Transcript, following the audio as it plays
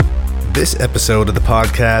This episode of the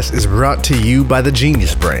podcast is brought to you by the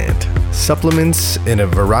Genius brand. Supplements in a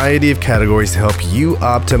variety of categories to help you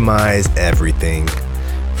optimize everything.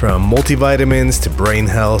 From multivitamins to brain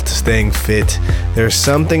health to staying fit, there's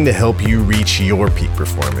something to help you reach your peak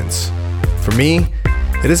performance. For me,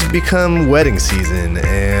 it has become wedding season,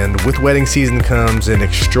 and with wedding season comes an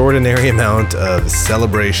extraordinary amount of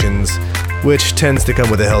celebrations, which tends to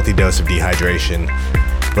come with a healthy dose of dehydration.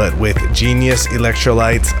 But with Genius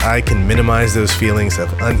electrolytes, I can minimize those feelings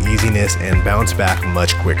of uneasiness and bounce back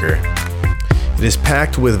much quicker. It is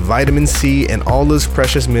packed with vitamin C and all those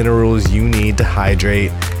precious minerals you need to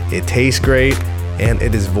hydrate. It tastes great, and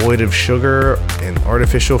it is void of sugar and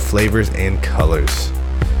artificial flavors and colors.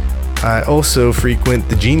 I also frequent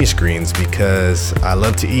the Genius Greens because I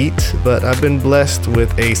love to eat, but I've been blessed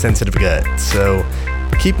with a sensitive gut. So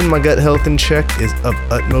keeping my gut health in check is of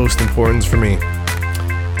utmost importance for me.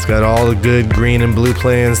 It's got all the good green and blue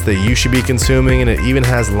plants that you should be consuming, and it even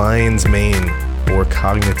has lion's mane for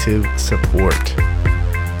cognitive support.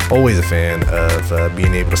 Always a fan of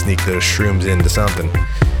being able to sneak those shrooms into something.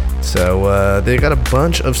 So they got a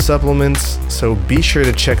bunch of supplements, so be sure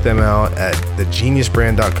to check them out at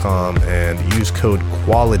thegeniusbrand.com and use code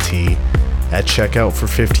QUALITY at checkout for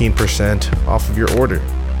 15% off of your order.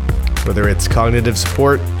 Whether it's cognitive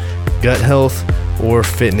support, gut health, or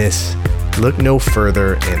fitness, look no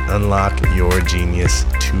further and unlock your genius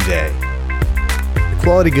today. The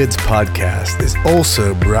Quality Goods podcast is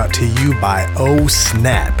also brought to you by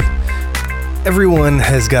Snap. Everyone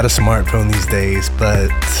has got a smartphone these days, but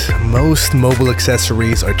most mobile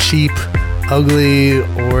accessories are cheap, ugly,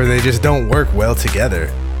 or they just don't work well together.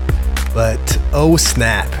 But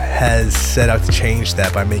Snap has set out to change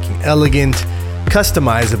that by making elegant,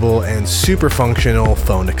 customizable, and super functional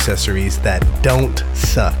phone accessories that don't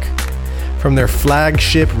suck. From their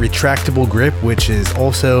flagship retractable grip, which is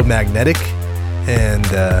also magnetic and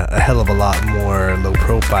a hell of a lot more low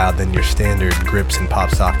profile than your standard grips and pop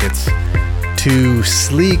sockets, to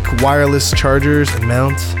sleek wireless chargers and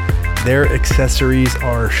mounts, their accessories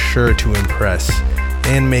are sure to impress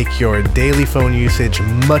and make your daily phone usage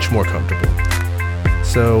much more comfortable.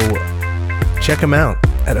 So check them out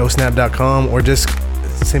at osnap.com or just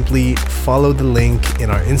simply follow the link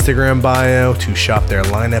in our Instagram bio to shop their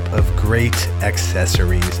lineup of great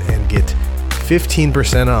accessories and get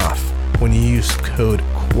 15% off when you use code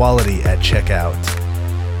QUALITY at checkout.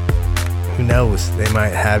 Who knows, they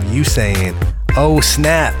might have you saying, "Oh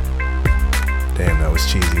snap." Damn, that was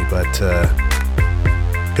cheesy, but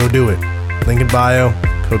go do it. Link in bio,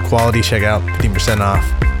 code QUALITY, checkout, 15% off.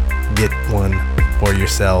 Get one for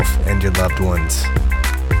yourself and your loved ones.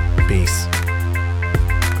 Peace.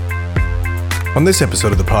 On this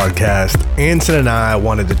episode of the podcast, Anson and I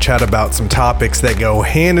wanted to chat about some topics that go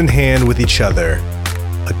hand in hand with each other: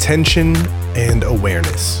 attention and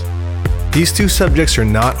awareness. These two subjects are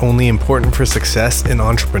not only important for success in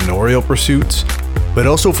entrepreneurial pursuits, but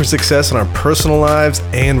also for success in our personal lives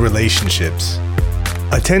and relationships.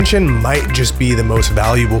 Attention might just be the most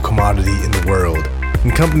valuable commodity in the world,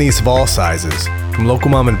 and companies of all sizes, from local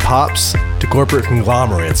mom and pops to corporate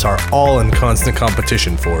conglomerates, are all in constant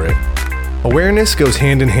competition for it. Awareness goes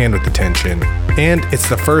hand in hand with attention, and it's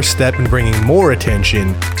the first step in bringing more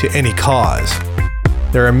attention to any cause.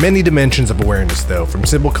 There are many dimensions of awareness, though, from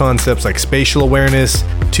simple concepts like spatial awareness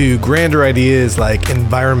to grander ideas like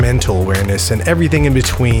environmental awareness and everything in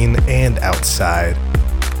between and outside.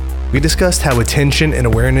 We discussed how attention and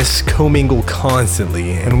awareness commingle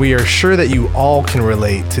constantly, and we are sure that you all can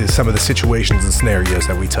relate to some of the situations and scenarios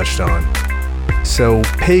that we touched on. So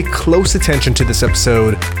pay close attention to this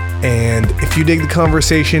episode, and if you dig the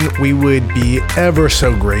conversation, we would be ever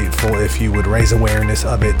so grateful if you would raise awareness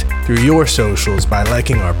of it through your socials by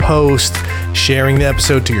liking our post, sharing the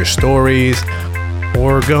episode to your stories,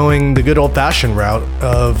 or going the good old-fashioned route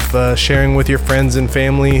of sharing with your friends and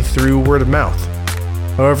family through word of mouth.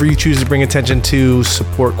 However you choose to bring attention to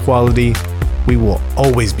support quality, we will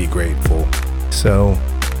always be grateful. So,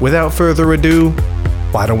 without further ado,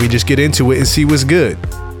 why don't we just get into it and see what's good?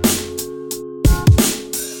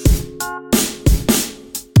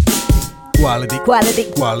 Quality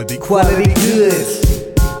goods. Quality goods.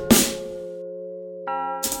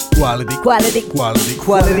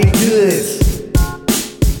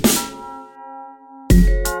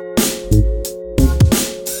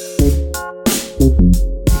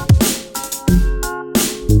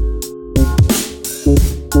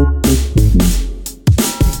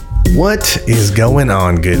 What is going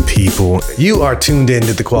on, good people? You are tuned in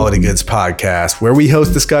to the Quality Goods podcast, where we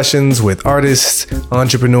host discussions with artists,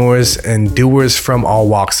 entrepreneurs, and doers from all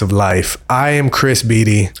walks of life. I am Chris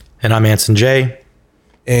Beatty. And I'm Anson J.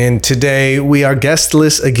 And today we are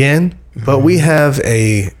guestless again, but we have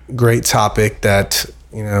a great topic that,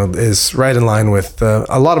 is right in line with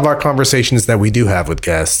a lot of our conversations that we do have with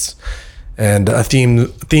guests, and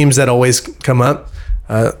themes that always come up,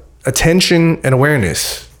 attention and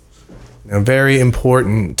awareness. Very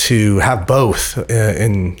important to have both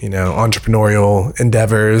in entrepreneurial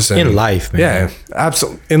endeavors and in life, man. Yeah,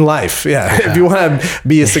 absolutely. In life, yeah. If you want to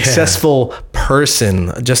be a successful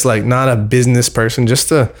person, just like not a business person, just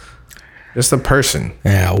a person.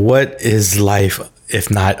 Yeah. What is life if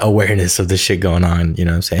not awareness of the shit going on? You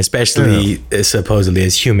know what I'm saying? Especially supposedly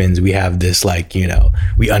as humans, we have this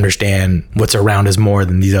we understand what's around us more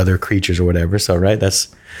than these other creatures or whatever. So right,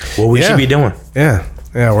 that's what we should be doing. Yeah.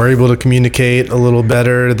 Yeah, we're able to communicate a little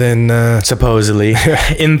better than supposedly.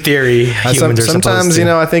 In theory, humans are sometimes.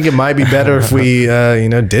 I think it might be better if we,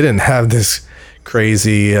 didn't have this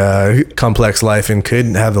crazy, complex life and could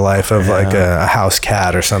have the life of like a house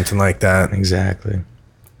cat or something like that. Exactly.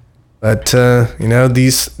 But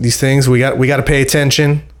these things we got to pay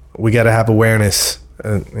attention. We got to have awareness.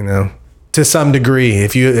 To some degree.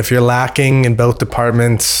 If you're lacking in both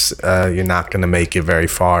departments, you're not going to make it very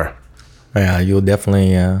far. Yeah, you'll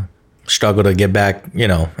definitely struggle to get back,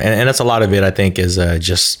 and that's a lot of it, I think, is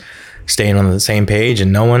just staying on the same page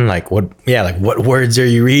and knowing what words are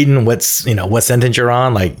you reading, what sentence you're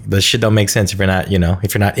on. Like the shit don't make sense if you're not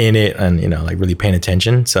in it and, really paying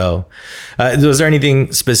attention. So was there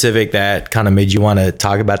anything specific that kind of made you want to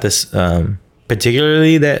talk about this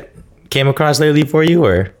particularly that came across lately for you,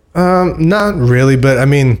 or? Not really, but I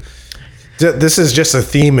mean, this is just a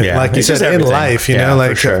theme, like you said, in life,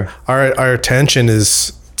 for sure. Our attention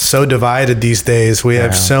is so divided these days. We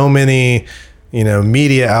have so many,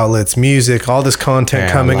 media outlets, music, all this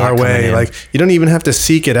content coming our way. Like you don't even have to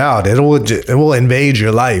seek it out. It will invade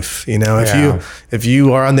your life. If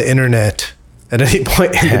you are on the internet at any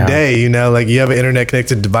point in the day, you have an internet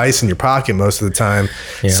connected device in your pocket most of the time,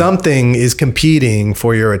 something is competing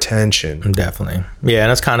for your attention. Definitely. Yeah. And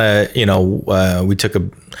that's kind of, we took a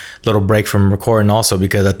little break from recording also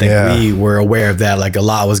because I think we were aware of that. Like a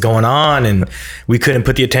lot was going on and we couldn't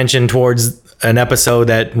put the attention towards an episode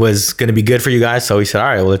that was going to be good for you guys. So we said, all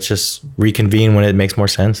right, well, let's just reconvene when it makes more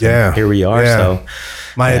sense. Yeah. And here we are. Yeah. So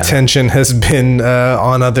my attention has been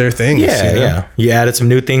on other things. Yeah. You added some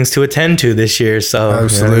new things to attend to this year. So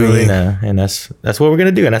absolutely. And that's what we're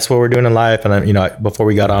going to do. And that's what we're doing in life. And before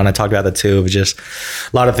we got on, I talked about that too. It was just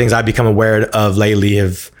a lot of things I've become aware of lately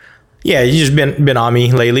you just been on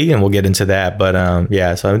me lately, and we'll get into that. But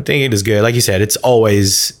so I think it is good. Like you said, it's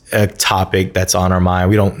always a topic that's on our mind.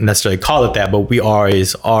 We don't necessarily call it that, but we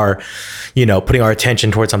always are, putting our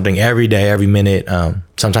attention towards something every day, every minute.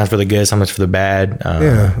 Sometimes for the good, sometimes for the bad.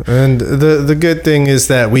 And the good thing is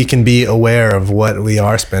that we can be aware of what we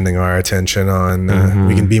are spending our attention on.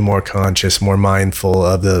 We can be more conscious, more mindful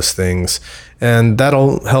of those things, and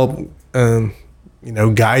that'll help,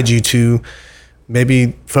 guide you to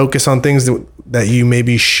maybe focus on things that you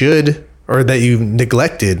maybe should, or that you've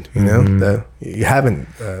neglected, that you haven't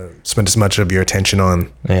spent as much of your attention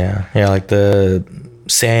on. Yeah. Like the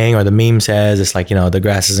saying or the meme says, it's like, the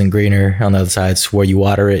grass isn't greener on the other side, it's where you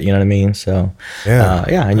water it, you know what I mean? So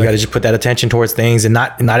and you got to just put that attention towards things, and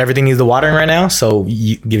not everything needs the watering right now. So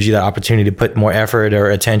it gives you that opportunity to put more effort or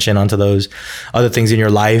attention onto those other things in your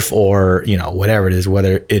life, or, whatever it is,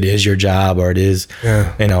 whether it is your job or it is,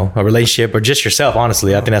 a relationship or just yourself.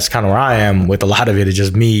 Honestly, I think that's kind of where I am with a lot of it. It's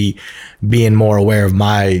just me being more aware of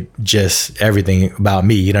just everything about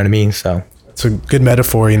me, you know what I mean? So it's a good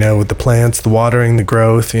metaphor, with the plants, the watering, the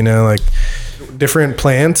growth, like different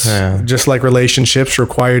plants, just like relationships,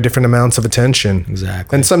 require different amounts of attention.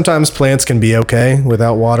 Exactly. And sometimes plants can be okay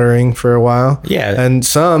without watering for a while. Yeah. And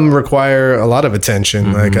some require a lot of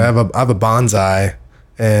attention. Like I have a bonsai,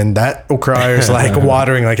 and that requires like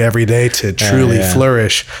watering like every day to truly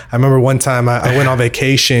flourish. I remember one time I went on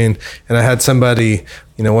vacation and I had somebody,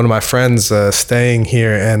 one of my friends staying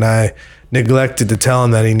here, and I neglected to tell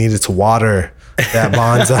him that he needed to water that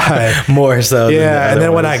bonsai more so. Yeah. And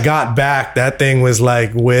then when I got back, that thing was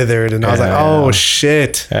like withered, and I was like, oh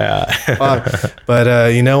shit.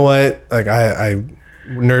 But you know what? Like I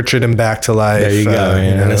nurtured him back to life. There you go,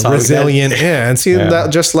 man. Resilient. And see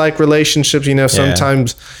that just like relationships,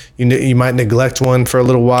 sometimes you might neglect one for a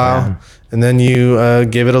little while. And then you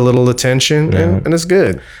give it a little attention, and it's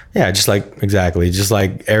good. Yeah, just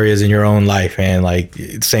like areas in your own life, and like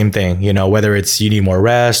same thing, whether it's you need more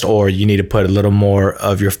rest, or you need to put a little more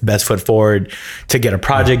of your best foot forward to get a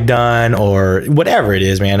project done, or whatever it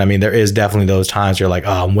is, man. I mean, there is definitely those times you're like,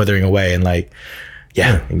 oh, I'm withering away, and like,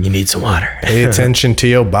 Yeah, you need some water. Pay attention to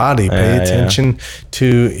your body. Pay attention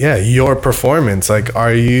to your performance. Like,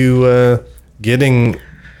 are you getting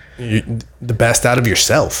the best out of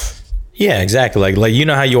yourself? Yeah, exactly. Like you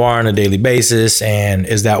know how you are on a daily basis, and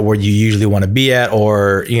is that where you usually want to be at,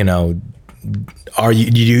 or are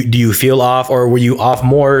you do you feel off, or were you off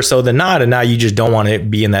more so than not, and now you just don't want to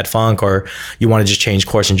be in that funk, or you want to just change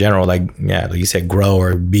course in general, like you said, grow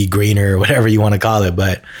or be greener or whatever you want to call it.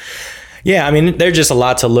 But yeah, I mean, there's just a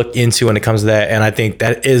lot to look into when it comes to that. And I think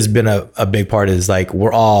that has been a big part, is like,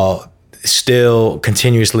 we're all still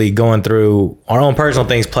continuously going through our own personal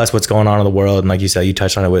things, plus what's going on in the world. And like you said, you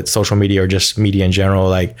touched on it with social media or just media in general,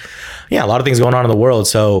 like, a lot of things going on in the world.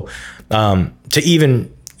 So to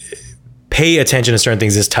even pay attention to certain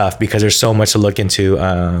things is tough, because there's so much to look into.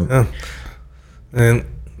 And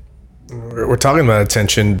we're talking about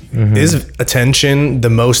attention. Mm-hmm. Is attention the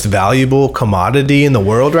most valuable commodity in the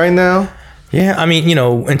world right now? Yeah, I mean,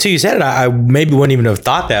 until you said it, I maybe wouldn't even have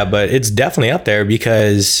thought that, but it's definitely up there,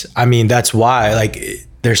 because I mean, that's why, like,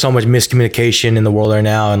 there's so much miscommunication in the world right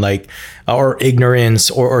now, and like, or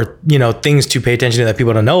ignorance, or things to pay attention to that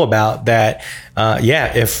people don't know about, that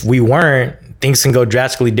if we weren't, things can go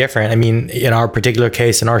drastically different. I mean, in our particular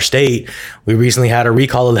case, in our state, we recently had a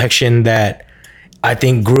recall election that I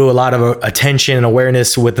think grew a lot of attention and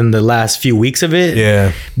awareness within the last few weeks of it.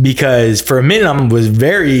 Yeah. Because for a minute, I was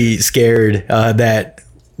very scared that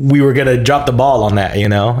we were going to drop the ball on that,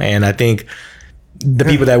 and I think the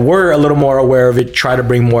people that were a little more aware of it try to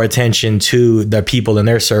bring more attention to the people in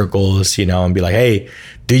their circles, and be like, hey,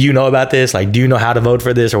 do you know about this? Like, do you know how to vote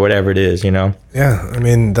for this, or whatever it is, Yeah. I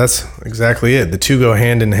mean, that's exactly it. The two go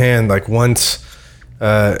hand in hand. Like, once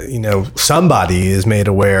somebody is made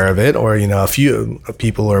aware of it, or, a few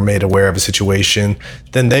people are made aware of a situation,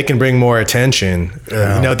 then they can bring more attention,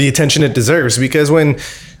 the attention it deserves. Because when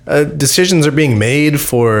decisions are being made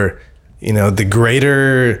for, the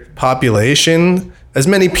greater population, as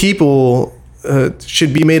many people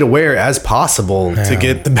should be made aware as possible to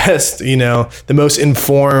get the best, the most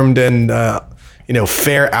informed and,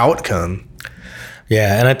 fair outcome.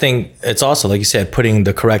 Yeah, and I think it's also, like you said, putting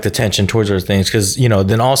the correct attention towards those things, because,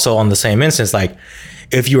 then also on the same instance, like,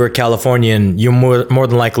 if you were Californian, you more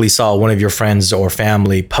than likely saw one of your friends or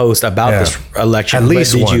family post about this election. At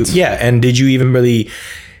least once. And did you even really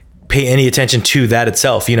pay any attention to that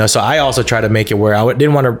itself? So I also try to make it where I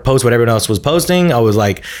didn't want to post what everyone else was posting. I was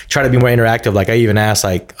like, try to be more interactive. Like, I even asked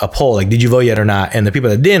like a poll, like, did you vote yet or not? And the people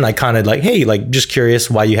that didn't, like, kind of like, hey, like, just curious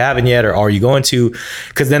why you haven't yet, or are you going to?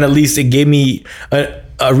 Because then at least it gave me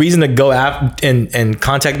a reason to go out and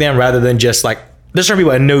contact them, rather than just like, there's certain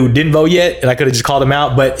people I knew who didn't vote yet, and I could have just called them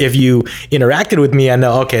out. But if you interacted with me, I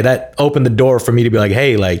know, okay, that opened the door for me to be like,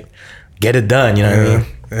 hey, like, get it done. You know what I mean?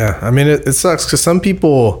 Yeah. I mean, it sucks, because some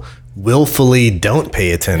people willfully don't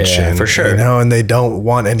pay attention, for sure, and they don't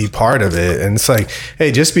want any part of it. And it's like,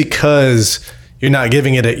 hey, just because you're not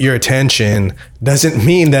giving it your attention doesn't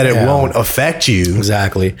mean that it won't affect you.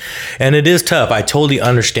 Exactly. And it is tough. I totally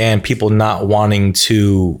understand people not wanting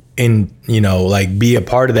to be a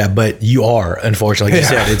part of that, but you are, unfortunately, like you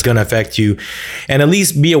said, it's going to affect you. And at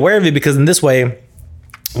least be aware of it, because in this way,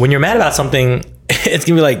 when you're mad about something, it's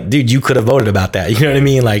gonna be like, dude, you could have voted about that. You know what I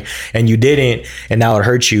mean? Like, and you didn't, and now it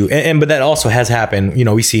hurts you. But that also has happened.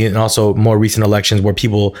 We see in also more recent elections where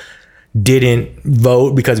people didn't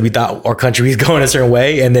vote because we thought our country was going a certain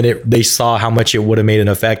way, and then they saw how much it would have made an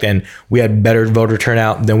effect, and we had better voter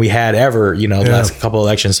turnout than we had ever, the last couple of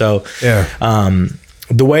elections. So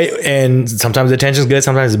the way, and sometimes the attention is good,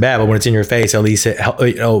 sometimes it's bad, but when it's in your face, at least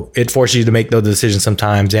it forces you to make those decisions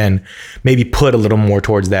sometimes, and maybe put a little more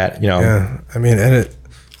towards that. Yeah, I mean, and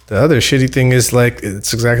the other shitty thing is, like,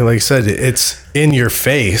 it's exactly like you said, it's in your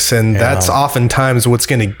face, and that's oftentimes what's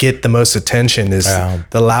going to get the most attention is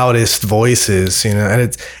the loudest voices,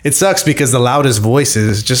 and it sucks, because the loudest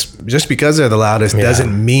voices, just because they're the loudest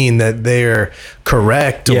doesn't mean that they're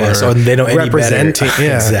correct or they don't represent.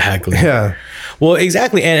 Exactly. Yeah. Well,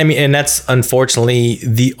 exactly. And I mean, and that's unfortunately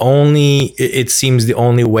it seems the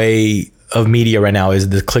only way of media right now is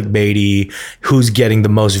the clickbaity, who's getting the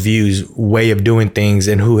most views way of doing things,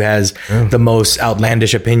 and who has the most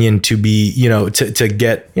outlandish opinion to be, to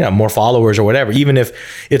get, more followers or whatever. Even if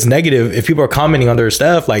it's negative, if people are commenting on their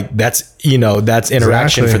stuff, like, that's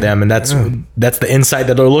interaction for them. And that's the insight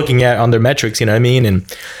that they're looking at on their metrics. You know what I mean?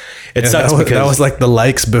 And it sucks, because that was like the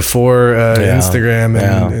likes before Instagram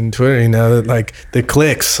and Twitter, like the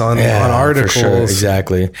clicks on articles. For sure,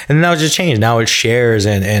 exactly. And now it's just changed. Now it's shares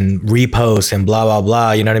and reposts and blah, blah,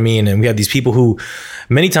 blah. You know what I mean? And we have these people who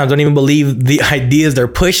many times don't even believe the ideas they're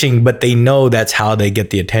pushing, but they know that's how they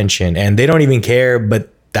get the attention, and they don't even care,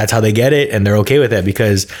 but that's how they get it, and they're okay with it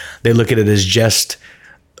because they look at it as just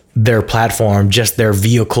their platform, just their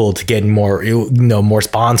vehicle to get more, more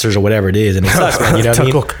sponsors or whatever it is. And it sucks, man. You know what I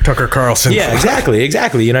mean? Tucker Carlson. Yeah,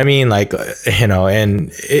 exactly. You know what I mean? Like,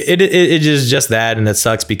 and it is just that. And it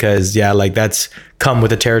sucks because, like that's come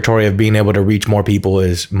with the territory of being able to reach more people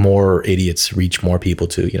is more idiots reach more people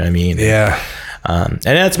too. You know what I mean? Yeah. And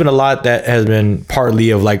that's been a lot that has been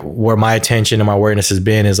partly of like where my attention and my awareness has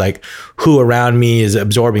been is like who around me is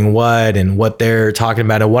absorbing what and what they're talking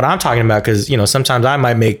about and what I'm talking about. Cause sometimes I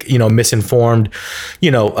might make, misinformed,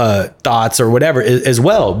 thoughts or whatever as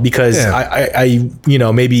well, because I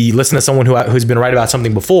maybe listen to someone who's been right about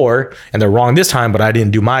something before and they're wrong this time, but I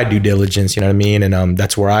didn't do my due diligence. You know what I mean? And,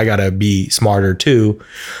 that's where I gotta be smarter too,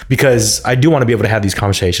 because I do want to be able to have these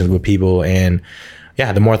conversations with people and,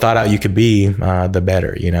 the more thought out you could be, the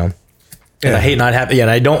better, And I hate not having, and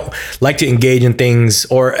I don't like to engage in things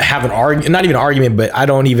or have an argument, not even an argument, but I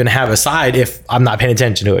don't even have a side if I'm not paying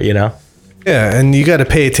attention to it, Yeah. And you got to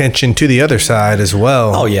pay attention to the other side as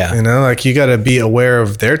well. Oh yeah. Like you got to be aware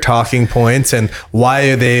of their talking points and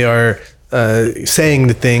why they are saying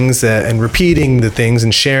the things and repeating the things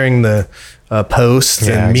and sharing the posts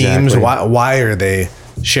and memes. Exactly. Why are they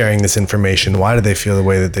sharing this information? Why do they feel the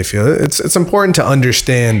way that they feel? It's important to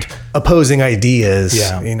understand opposing ideas.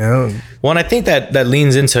 Well, and I think that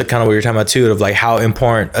leans into kind of what you're talking about too, of like how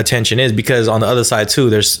important attention is, because on the other side too,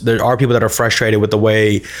 there are people that are frustrated with the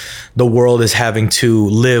way the world is having to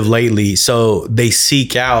live lately, so they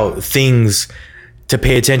seek out things to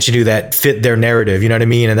pay attention to that fit their narrative, you know what I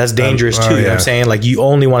mean? And that's dangerous too, you know what I'm saying? Like you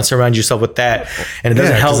only want to surround yourself with that, and it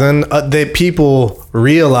doesn't help. Then the people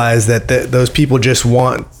realize that those people just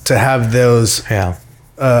want to have those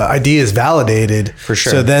ideas validated. For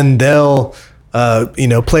sure. So then they'll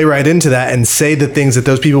play right into that and say the things that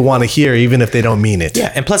those people want to hear, even if they don't mean it.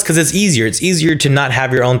 Yeah. And plus, because it's easier to not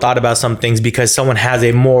have your own thought about some things because someone has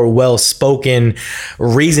a more well-spoken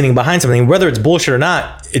reasoning behind something, whether it's bullshit or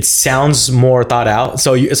not. It sounds more thought out.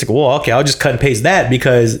 So it's like, well, okay, I'll just cut and paste that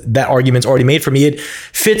because that argument's already made for me. It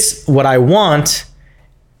fits what I want.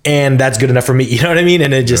 And that's good enough for me, you know what I mean?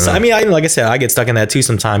 And it just, like I said, I get stuck in that too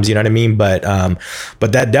sometimes, you know what I mean? But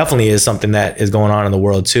that definitely is something that is going on in the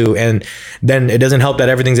world too. And then it doesn't help that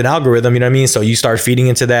everything's an algorithm, you know what I mean? So you start feeding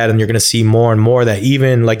into that and you're going to see more and more that,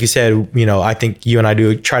 even like you said, I think you and I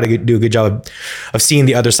try to do a good job of seeing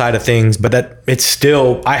the other side of things, but that it's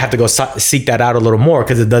still, I have to go seek that out a little more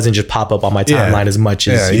because it doesn't just pop up on my timeline as much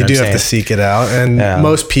as, you do have to seek it out. And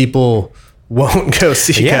most people won't go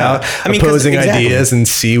seek out opposing ideas and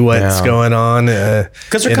see what's going on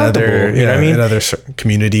because they're comfortable, in other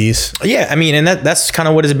communities. Yeah, I mean, and that's kind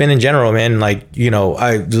of what it's been in general, man. Like,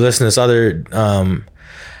 I listen to this other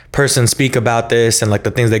person speak about this and like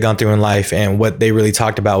the things they've gone through in life, and what they really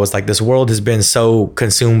talked about was like this world has been so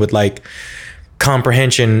consumed with like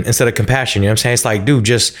comprehension instead of compassion. You know what I'm saying? It's like, dude,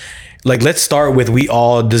 just like, let's start with, we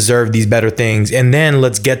all deserve these better things. And then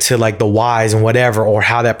let's get to like the whys and whatever, or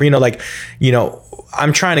how that,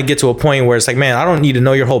 I'm trying to get to a point where it's like, man, I don't need to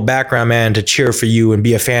know your whole background, man, to cheer for you and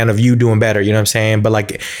be a fan of you doing better. You know what I'm saying? But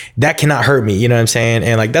like, that cannot hurt me. You know what I'm saying?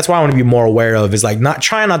 And like, that's why I want to be more aware of, is like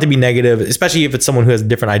trying not to be negative, especially if it's someone who has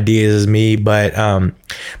different ideas as me. But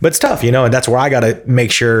it's tough, and that's where I got to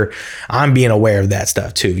make sure I'm being aware of that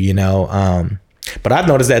stuff too, But I've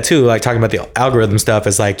noticed that too, like talking about the algorithm stuff.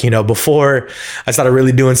 It's like, before I started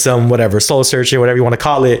really doing some soul searching, whatever you want to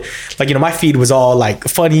call it, like, my feed was all like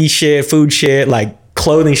funny shit, food shit, like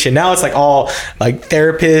clothing shit. Now it's like all like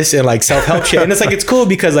therapists and like self-help shit. And it's like, it's cool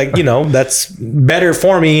because like, that's better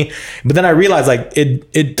for me. But then I realized like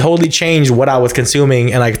it totally changed what I was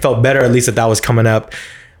consuming, and I felt better at least that was coming up.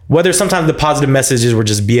 Whether sometimes the positive messages were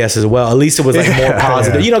just BS as well, at least it was like more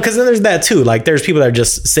positive, because then there's that too. Like there's people that are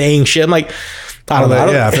just saying shit. I'm like, I don't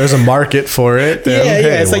know. If there's a market for it,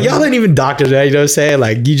 then, it's like, y'all ain't even doctors that, you know what I'm saying?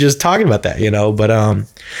 Like, you just talking about that, but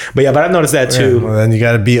I've noticed that too. Well, then you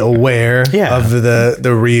got to be aware of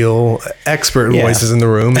the real expert voices in the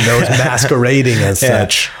room, and those masquerading as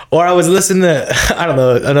such. Or I was listening to, I don't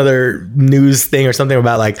know, another news thing or something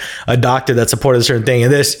about like a doctor that supported a certain thing.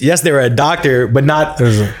 And they were a doctor, but not...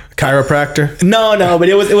 There's a chiropractor? No, but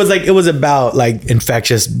it was about like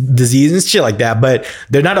infectious disease and shit like that. But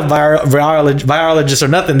they're not a virologist or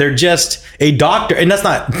nothing. They're just a doctor. And that's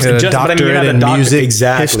not just, but I mean, you're not a doctor. Music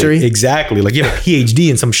history. Exactly. Like you have a PhD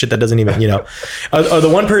in some shit that doesn't even, or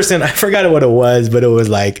the one person, I forgot what it was, but it was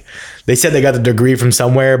like, they said they got the degree from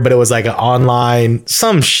somewhere, but it was like an online,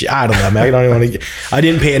 some shit. I don't know, man. I don't even want to. I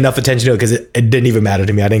didn't pay enough attention to it because it didn't even matter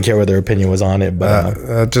to me. I didn't care what their opinion was on it. But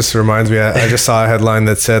that just reminds me, I just saw a headline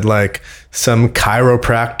that said like some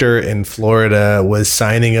chiropractor in Florida was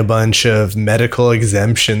signing a bunch of medical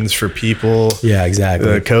exemptions for people. Yeah,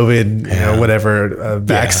 exactly. The COVID, you know, whatever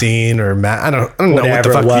vaccine or I don't know what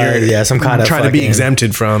the fuck you're some kind of trying to be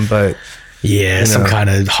exempted from, but some kind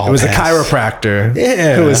of hall it was pass. a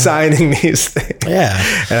chiropractor who was signing these things. Yeah.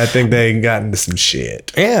 And I think they got into some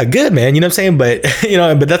shit. Yeah, good, man. You know what I'm saying? But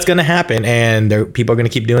but that's gonna happen, and people are gonna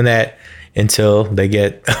keep doing that until they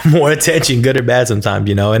get more attention, good or bad sometimes,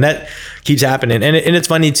 and that keeps happening. And it's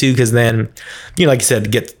funny too, because then, like you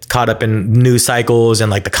said, get caught up in news cycles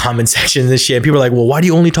and like the comment sections and shit. People are like, well, why do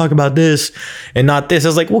you only talk about this and not this? I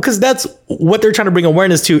was like, well, because that's what they're trying to bring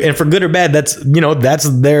awareness to. And for good or bad, that's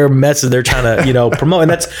their message they're trying to, promote.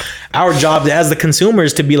 And that's our job as the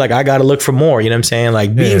consumers to be like, I got to look for more. You know what I'm saying?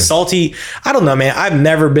 Like being salty. I don't know, man. I've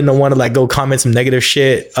never been the one to like go comment some negative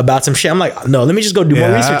shit about some shit. I'm like, no, let me just go do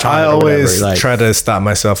more research on it. I always try to stop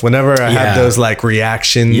myself whenever I have those like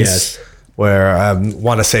reactions where I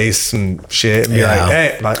want to say some shit and be like,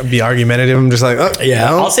 hey, be argumentative. I'm just like,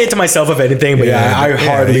 I'll say it to myself if anything, but I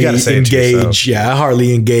hardly engage. I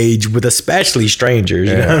hardly engage with especially strangers.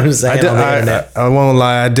 You know what I'm saying? I won't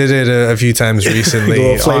lie. I did it a few times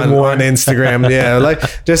recently on Instagram.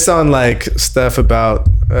 Like just on like stuff about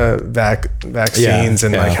vaccines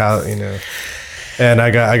and like how, And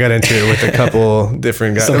I got into it with a couple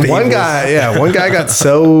different guys. And one guy got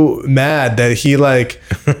so mad that he like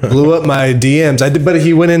blew up my DMs. But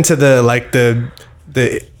he went into the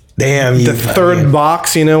third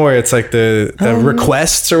box, where it's like the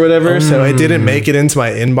requests or whatever. So it didn't make it into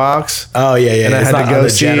my inbox. Oh yeah. And I had to go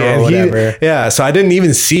see it. And so I didn't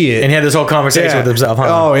even see it. And he had this whole conversation with himself. Huh?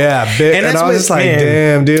 Oh yeah. And I was just like,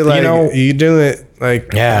 damn, dude, like you doing it.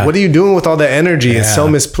 Like, what are you doing with all that energy? It's so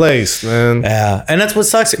misplaced, man. Yeah. And that's what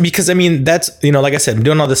sucks, because I mean, that's, like I said, I'm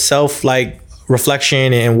doing all this self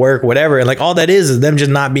reflection and work, whatever. And like, all that is them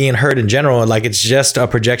just not being heard in general. Like, it's just a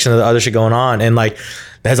projection of the other shit going on. And like,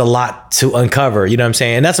 there's a lot to uncover, you know what I'm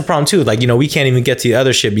saying? And that's a problem too. Like, we can't even get to the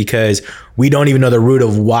other shit because we don't even know the root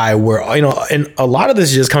of why we're, and a lot of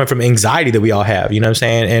this is just coming from anxiety that we all have, you know what I'm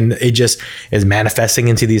saying? And it just is manifesting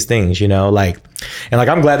into these things, and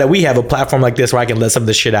I'm glad that we have a platform like this where I can let some of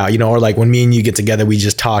this shit out, or like when me and you get together, we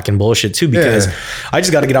just talk and bullshit too, because I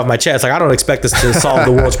just got to get off my chest. Like, I don't expect this to solve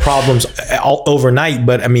the world's problems all overnight,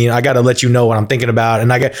 but I mean, I got to let you know what I'm thinking about.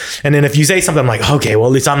 And then if you say something, I'm like, okay, well,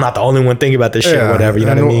 at least I'm not the only one thinking about this shit or whatever, you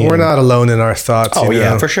know what I mean? We're not alone in our thoughts. Oh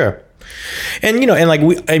yeah, for sure. And and like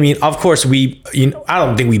of course we, I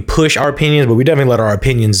don't think we push our opinions, but we definitely let our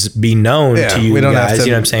opinions be known to you. We don't guys, have to,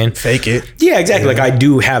 you know what I'm saying? Fake it. Yeah, exactly. Like, I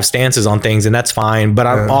do have stances on things, and that's fine. But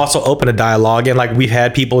I'm also open to dialogue, and like we've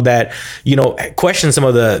had people that question some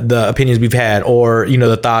of the opinions we've had, or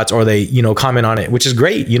the thoughts, or they comment on it, which is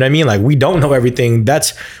great. You know what I mean? Like, we don't know everything.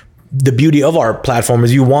 That's the beauty of our platform,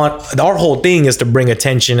 is our whole thing is to bring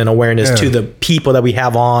attention and awareness to the people that we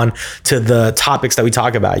have on, to the topics that we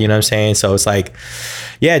talk about, you know what I'm saying? So it's like,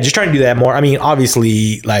 just trying to do that more. I mean,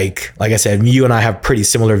 obviously, like I said, you and I have pretty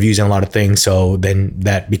similar views on a lot of things. So then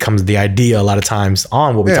that becomes the idea a lot of times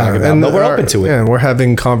on what we talk about, but we're open to it. Yeah, and we're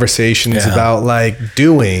having conversations about like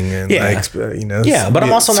doing and but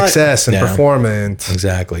I'm also success and performance.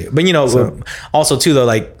 Exactly. But also too though,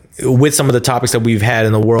 like, with some of the topics that we've had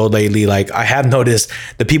in the world lately, like, I have noticed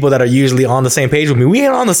the people that are usually on the same page with me, we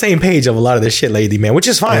ain't on the same page of a lot of this shit lately, man, which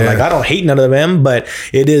is fine. Like, I don't hate none of them, but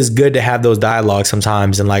it is good to have those dialogues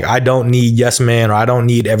sometimes. And like, I don't need yes man, or I don't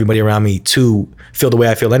need everybody around me to feel the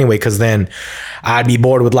way I feel anyway, because then I'd be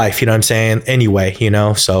bored with life, you know what I'm saying? Anyway,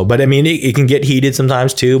 so, but I mean, it can get heated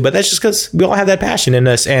sometimes too, but that's just because we all have that passion in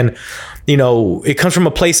us. And it comes from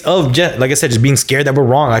a place of just, like I said, just being scared that we're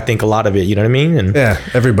wrong. I think a lot of it, you know what I mean? And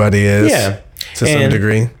everybody is. To some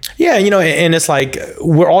degree. Yeah, and it's like,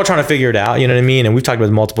 we're all trying to figure it out, you know what I mean? And we've talked about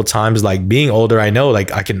it multiple times, like, being older, I know,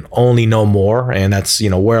 like, I can only know more, and that's,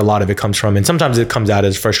 where a lot of it comes from. And sometimes it comes out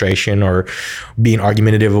as frustration or being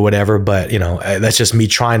argumentative or whatever, but, that's just me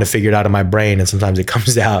trying to figure it out in my brain, and sometimes it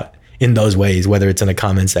comes out in those ways, whether it's in a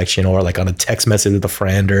comment section or like on a text message with a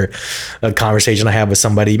friend, or a conversation I have with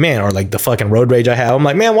somebody, man, or like the fucking road rage I have. I'm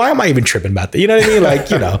like, man, why am I even tripping about that? You know what I mean? Like,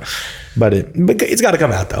 but it's got to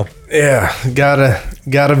come out though. Yeah. Gotta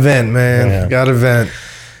vent, man. Gotta vent.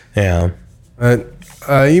 Yeah.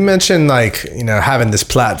 You mentioned like, having this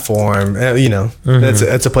platform,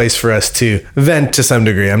 that's a place for us to vent to some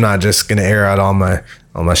degree. I'm not just going to air out all my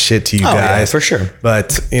shit to you guys. Yeah, for sure.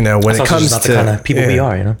 But, when it comes to the kind of people we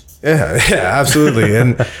are, Yeah,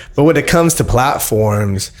 absolutely. But when it comes to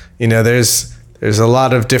platforms, there's a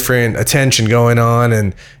lot of different attention going on,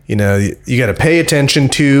 and, you got to pay attention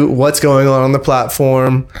to what's going on the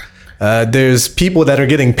platform. There's people that are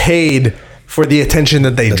getting paid for the attention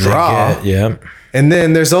that they draw. Yeah. And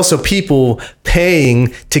then there's also people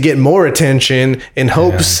paying to get more attention in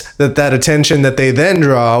hopes that attention that they then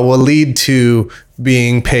draw will lead to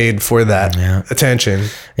being paid for that attention.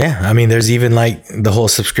 Yeah. I mean, there's even like the whole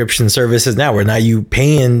subscription services now where now you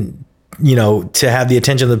paying, you know, to have the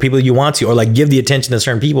attention of the people you want to, or like give the attention to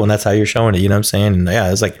certain people. And that's how you're showing it. You know what I'm saying? And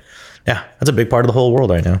it's like, that's a big part of the whole world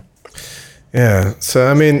right now. Yeah. So,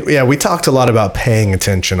 I mean, we talked a lot about paying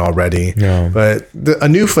attention already, but a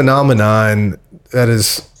new phenomenon that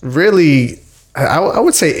is really, I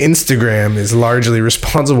would say Instagram is largely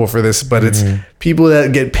responsible for this, but it's people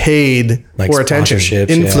that get paid like for attention,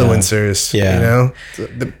 influencers, you know,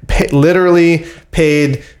 literally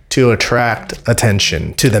paid to attract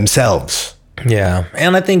attention to themselves. Yeah.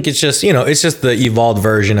 And I think it's just, you know, it's just the evolved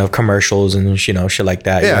version of commercials and, you know, shit like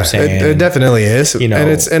that. Yeah, you know what I'm saying? It definitely is. You know,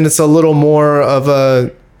 and it's a little more of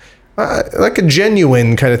a, like a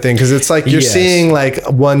genuine kind of thing, because it's like you're seeing like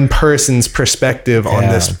one person's perspective on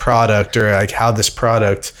this product, or like how this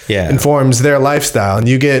product informs their lifestyle, and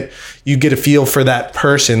you get a feel for that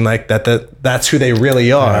person, like that's who they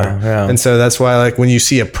really are. And so that's why, like, when you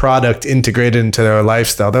see a product integrated into their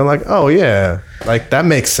lifestyle, they're like, oh yeah, like that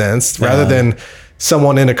makes sense, rather than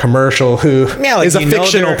someone in a commercial who is a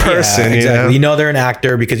fictional person. You know they're an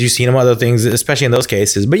actor because you've seen them other things, especially in those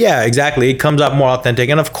cases. But yeah, exactly. It comes out more authentic.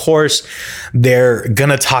 And of course, they're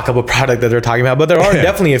going to talk about a product that they're talking about. But there are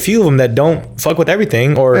definitely a few of them that don't fuck with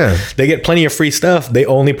everything, or they get plenty of free stuff. They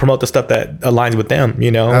only promote the stuff that aligns with them,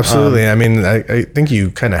 you know? Absolutely. I mean, I think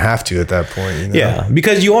you kind of have to at that point. You know? Yeah,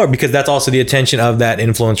 because that's also the attention of that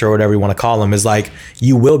influencer, or whatever you want to call them, is like,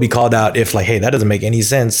 you will be called out if like, hey, that doesn't make any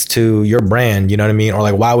sense to your brand, you know what I mean? Or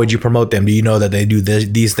like, why would you promote them? Do you know that they do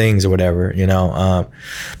these things or whatever, you know?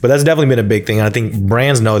 But that's definitely been a big thing. And I think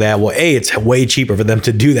brands know that. Well, it's way cheaper for them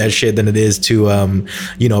to do that shit than it is to,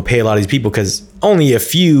 you know, pay a lot of these people, because only a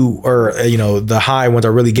few, or, you know, the high ones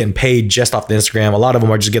are really getting paid just off the Instagram. A lot of them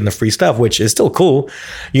are just getting the free stuff, which is still cool.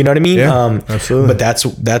 You know what I mean? Yeah, absolutely. But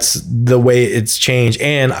that's the way it's changed.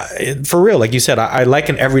 And for real, like you said, I like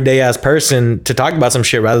an everyday ass person to talk about some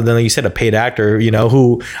shit rather than, like you said, a paid actor, you know,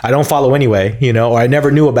 who I don't follow anyway, you know, or I never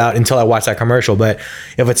knew about until I watched that commercial. But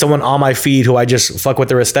if it's someone on my feed who I just fuck with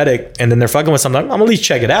their aesthetic, and then they're fucking with something, I'm gonna at least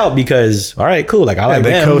check it out, because all right, cool, like I like they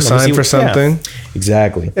them. co-sign for something.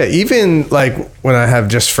 Exactly. Yeah, even like when I have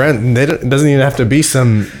just friends, it doesn't even have to be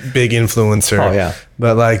some big influencer. Oh yeah.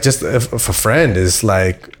 But like, just if a friend is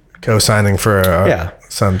like co-signing for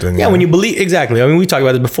something. Yeah, when you believe, exactly. I mean, we talked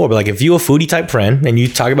about this before, but like, if you a foodie type friend and you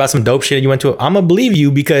talk about some dope shit and you went to it, I'm gonna believe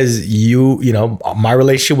you, because you know, my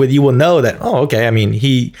relationship with you will know that, oh, okay. I mean,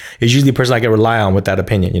 he is usually the person I can rely on with that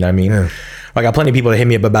opinion. You know what I mean? Yeah. I got plenty of people that hit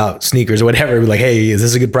me up about sneakers or whatever, like, hey, is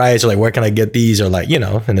this a good price? Or like, where can I get these? Or like, you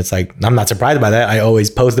know, and it's like, I'm not surprised by that. I always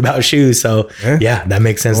post about shoes. So yeah, that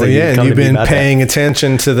makes sense. Well, and you've been paying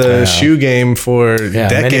attention to the shoe game for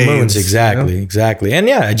decades. Many moons. Exactly. You know? Exactly. And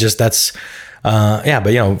yeah, that's, but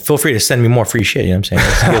you know, feel free to send me more free shit. You know what I'm saying?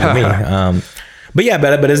 That's good to me. But yeah,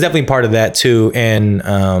 but it's definitely part of that too. And,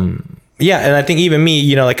 and I think even me,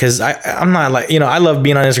 you know, like, cause I'm not like, you know, I love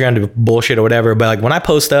being on Instagram to bullshit or whatever, but like when I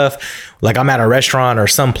post stuff, like I'm at a restaurant or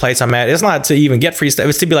some place I'm at, it's not to even get free stuff.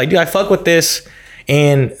 It's to be like, dude, I fuck with this.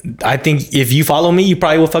 And I think if you follow me, you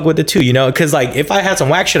probably will fuck with it too, you know? Cause like if I had some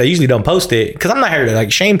whack shit, I usually don't post it, cause I'm not here to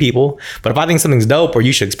like shame people, but if I think something's dope or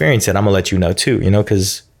you should experience it, I'm gonna let you know too, you know?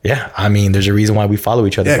 Cause yeah, I mean, there's a reason why we follow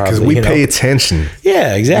each other. Yeah, because we pay attention.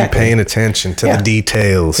 Yeah, exactly. We're paying attention to the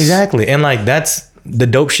details. Exactly. And like, that's the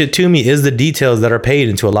dope shit to me, is the details that are paid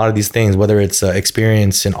into a lot of these things, whether it's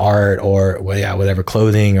experience in art or whatever,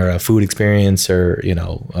 clothing or a food experience, or, you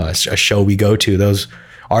know, a show we go to. Those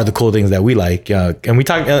are the cool things that we like. And we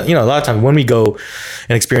talk, you know, a lot of times when we go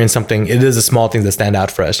and experience something, it is the small things that stand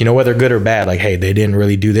out for us, you know, whether good or bad, like, hey, they didn't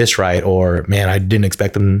really do this right, or man, I didn't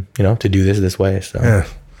expect them, you know, to do this way. So yeah.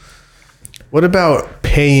 What about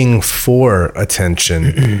paying for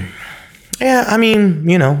attention? Yeah, I mean,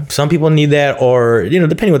 you know, some people need that, or, you know,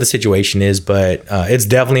 depending what the situation is, but it's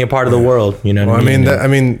definitely a part of the world, you know what I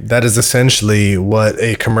mean? That is essentially what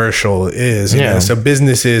a commercial is. You know? So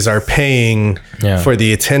businesses are paying for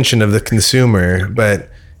the attention of the consumer, but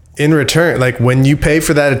in return, like when you pay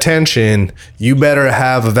for that attention, you better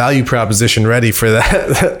have a value proposition ready for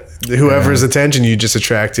that. Whoever's attention you just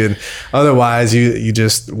attracted. Otherwise, you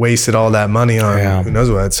just wasted all that money on who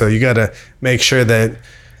knows what. So you got to make sure that,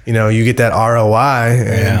 you know, you get that ROI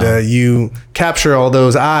and you capture all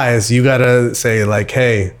those eyes. You got to say like,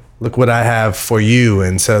 hey, look what I have for you.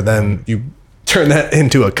 And so then you turn that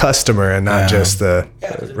into a customer and not just the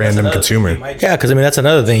random consumer. Yeah, because I mean that's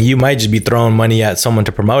another thing. You might just be throwing money at someone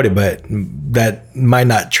to promote it, but that might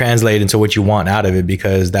not translate into what you want out of it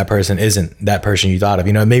because that person isn't that person you thought of.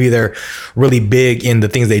 You know, maybe they're really big in the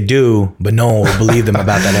things they do, but no one will believe them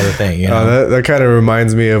about that other thing. You know? That kind of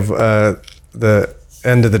reminds me of the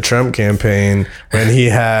end of the Trump campaign when he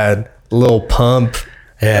had Lil Pump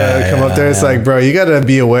come up there. It's like, bro, you got to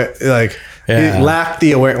be aware. Like, he lacked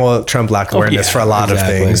the awareness. Well, Trump lacked awareness for a lot of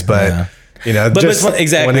things, but you know, just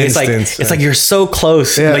exactly. It's like you're so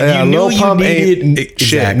close. You knew Lil Pump ain't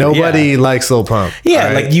shit. Nobody likes Lil Pump. Yeah,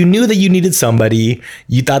 right? Like you knew that you needed somebody.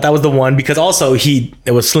 You thought that was the one because also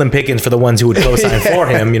it was slim pickings for the ones who would co-sign for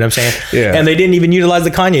him. You know what I'm saying? Yeah. And they didn't even utilize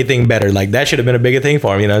the Kanye thing better. Like that should have been a bigger thing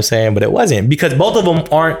for him. You know what I'm saying? But it wasn't because both of them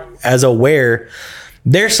aren't as aware.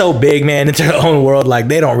 They're so big, man, into their own world. Like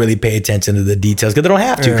they don't really pay attention to the details because they don't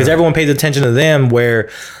have to because everyone pays attention to them where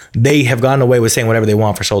they have gotten away with saying whatever they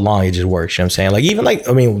want for so long. It just works. You know what I'm saying? Like even like,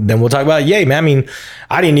 I mean, then we'll talk about Ye, man. I mean,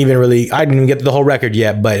 I didn't even get to the whole record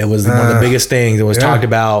yet, but it was one of the biggest things that was talked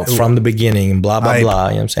about from the beginning and blah, blah, blah.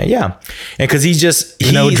 You know what I'm saying? Yeah. And cause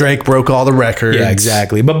Drake broke all the records. Yeah,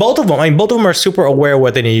 exactly. But both of them are super aware of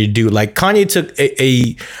what they need to do. Like Kanye took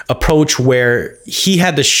a approach where he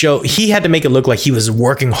had to make it look like he was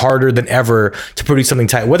working harder than ever to produce something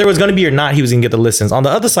tight. Whether it was going to be or not, he was going to get the listens. On the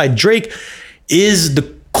other side, Drake is the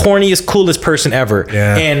corniest, coolest person ever.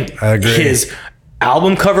 Yeah, and I agree. His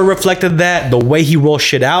album cover reflected that, the way he rolls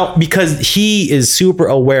shit out, because he is super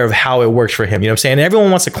aware of how it works for him. You know what I'm saying? And everyone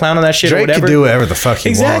wants to clown on that shit Drake or whatever. Can do whatever the fuck he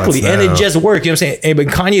wants. Exactly. And it just worked. You know what I'm saying? But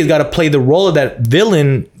Kanye's got to play the role of that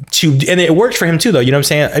villain and it works for him too, though. You know what I'm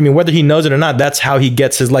saying? I mean, whether he knows it or not, that's how he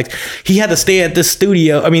gets his, like, he had to stay at the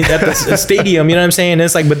studio. I mean, at the stadium, you know what I'm saying? And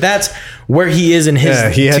it's like, but that's where he is in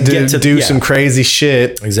his, he had to do some crazy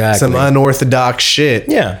shit. Exactly. Some unorthodox shit.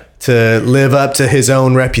 Yeah. To live up to his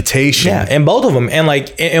own reputation. Yeah, and both of them. And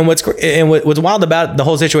like, and what's wild about the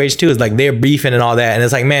whole situation too is like they're beefing and all that. And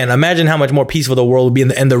it's like, man, imagine how much more peaceful the world would be,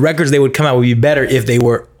 and the records they would come out would be better if they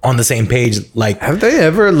were on the same page. Like, have they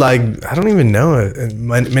ever, like, I don't even know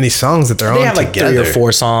many songs that they're on have like together. 3 or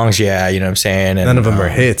 4 songs. Yeah, you know what I'm saying. And none of them are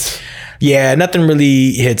hits. Yeah, nothing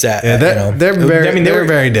really hits at. Yeah, they're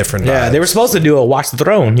very different. Yeah, vibes. they were supposed to do a Watch the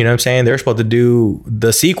Throne. You know what I'm saying? They were supposed to do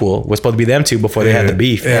the sequel. Was supposed to be them two before they had the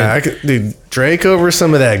beef. Yeah, I could do Drake over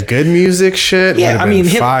some of that good music shit. Yeah, I mean,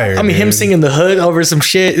 him singing the hood over some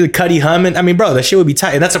shit, Cuddy humming. I mean, bro, that shit would be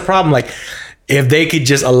tight. And that's a problem. Like, if they could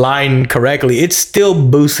just align correctly, it still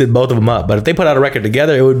boosted both of them up. But if they put out a record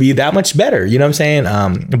together, it would be that much better. You know what I'm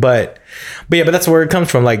saying? But that's where it comes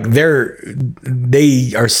from. Like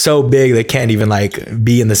they are so big they can't even like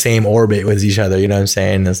be in the same orbit with each other. You know what I'm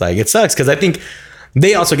saying? It's like, it sucks because I think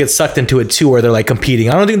they also get sucked into it too, where they're like competing.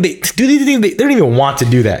 I don't think they don't even want to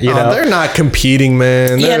do that. You know, they're not competing,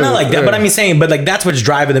 man. Yeah, not like that. But I'm saying, but like that's what's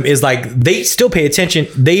driving them is like they still pay attention.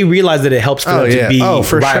 They realize that it helps for them to be rivals.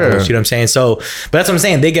 Sure. You know what I'm saying? So, but that's what I'm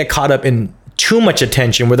saying. They get caught up in too much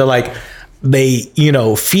attention where they're like, they, you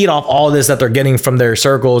know, feed off all this that they're getting from their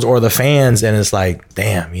circles or the fans, and it's like,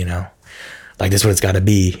 damn, you know, like this is what it's got to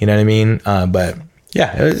be. You know what I mean? But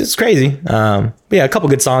yeah, it's crazy. But yeah, a couple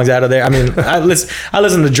good songs out of there. I mean, I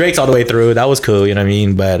listened to Drake's all the way through. That was cool. You know what I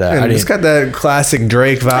mean? But it's got that classic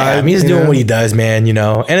Drake vibe. Yeah, I mean, he's doing what he does, man. You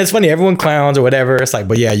know, and it's funny. Everyone clowns or whatever. It's like,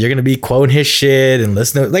 but yeah, you're gonna be quoting his shit and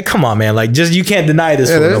listening. Like, come on, man. Like, just you can't deny this.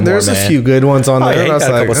 Yeah, there's a few good ones on there. Yeah, he got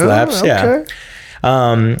a couple slaps. Okay. Yeah.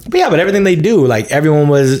 But everything they do, like everyone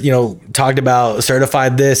was, you know, talked about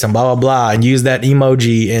certified this and blah blah blah, and use that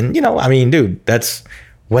emoji, and you know, I mean, dude, that's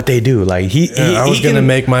what they do. Like I was gonna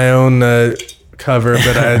make my own cover,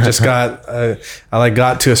 but I just got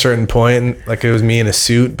got to a certain point, and like it was me in a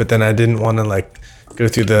suit, but then I didn't want to like go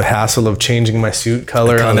through the hassle of changing my suit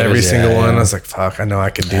color on every single one. I was like, fuck, I know I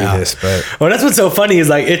could do this, but well, that's what's so funny is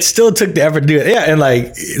like it still took the effort to do it. Yeah, and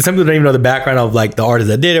like some people don't even know the background of like the artist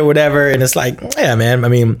that did it or whatever, and it's like, yeah, man. I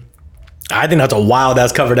mean, I think that's a wild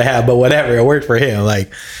ass cover to have, but whatever, it worked for him. Like,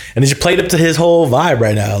 and he just played up to his whole vibe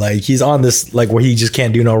right now. Like he's on this like where he just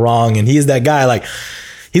can't do no wrong, and he's that guy. Like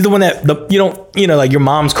he's the one that you know, like your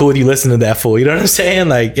mom's cool if you listen to that fool. You know what I'm saying?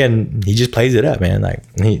 Like, and he just plays it up, man. Like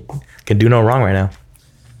he can do no wrong right now.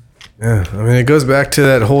 Yeah, I mean, it goes back to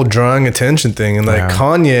that whole drawing attention thing, and like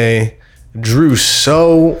Kanye drew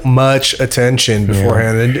so much attention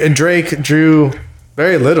beforehand, and Drake drew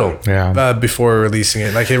very little before releasing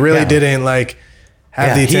it. Like it really didn't like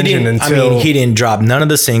have the attention until... he didn't drop none of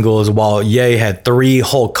the singles while Ye had 3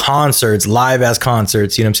 whole concerts, live ass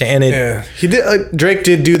concerts, you know what I'm saying? He did. Drake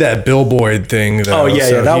did do that Billboard thing though. Oh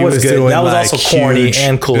yeah, that was good. That was also corny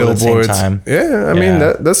and cool at the same time. Yeah, I mean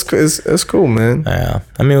that's cool, man. Yeah,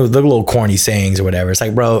 I mean, the little corny sayings or whatever. It's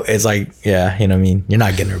like, bro, it's like, yeah, you know what I mean? You're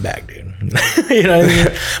not getting her back, dude. You know what I mean?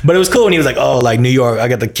 But it was cool when he was like, oh, like New York, I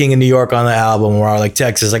got the King of New York on the album, or like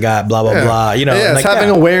Texas, I got blah blah blah. You know, it's like, having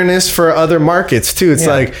awareness for other markets too. It's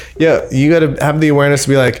like, you got to have the awareness to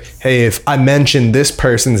be like, hey, if I mention this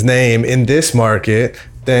person's name in this market,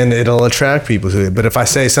 then it'll attract people to it. But if I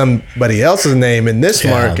say somebody else's name in this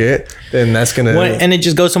market, then that's gonna... and it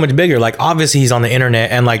just goes so much bigger. Like, obviously he's on the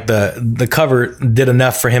internet, and like the cover did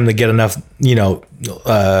enough for him to get enough, you know,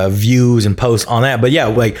 views and posts on that. But yeah,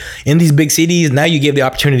 like in these big cities, now you give the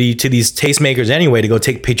opportunity to these tastemakers anyway to go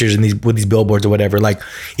take pictures in with these billboards or whatever. Like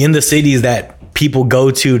in the cities that people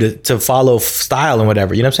go to follow style and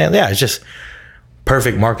whatever. You know what I'm saying? Yeah, it's just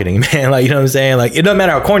perfect marketing, man. Like, you know what I'm saying? Like, it doesn't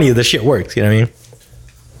matter how corny the shit works. You know what I mean?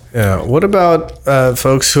 Yeah. What about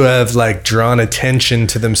folks who have like drawn attention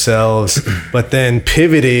to themselves, but then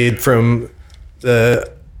pivoted from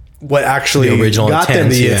what actually the original got intent,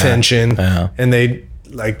 them the attention, and they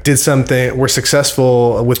like did something, were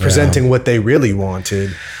successful with presenting what they really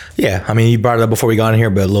wanted? Yeah, I mean, you brought it up before we got in here,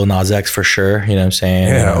 but Lil Nas X for sure. You know what I'm saying?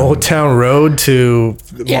 Yeah, Old Town Road to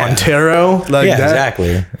Montero. Like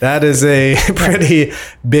exactly. That is a pretty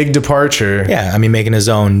big departure. Yeah, I mean, making his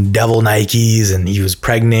own devil Nikes, and he was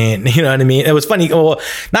pregnant. You know what I mean? It was funny. Well,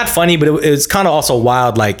 not funny, but it was kind of also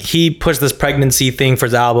wild. Like, he pushed this pregnancy thing for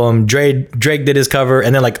his album. Drake did his cover,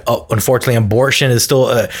 and then like, unfortunately, abortion is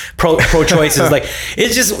still pro-choice. Is like,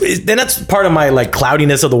 it's just, then that's part of my like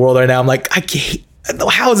cloudiness of the world right now. I'm like, I can't.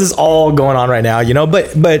 How is this all going on right now? You know,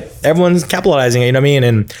 but everyone's capitalizing it, you know what I mean?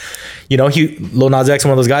 And, you know, Lil Nas X,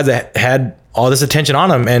 one of those guys that had all this attention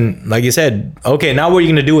on him. And like you said, okay, now what are you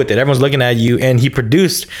going to do with it? Everyone's looking at you. And he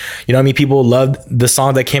produced, you know what I mean? People loved the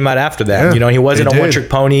song that came out after that. Yeah, you know, he wasn't a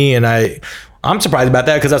one-trick pony. And I'm surprised about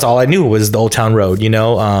that, because that's all I knew was the Old Town Road, you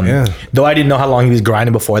know? Though I didn't know how long he was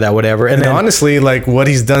grinding before that, whatever. And then, honestly, like what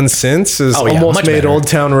he's done since is almost made better. Old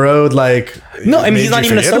Town Road like... No, I mean, he's not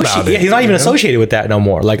even associated. He's not even associated with that no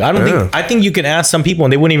more. Like, I don't think. I think you can ask some people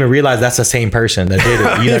and they wouldn't even realize that's the same person that did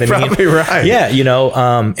it. You know what I mean? Probably right. Yeah, you know,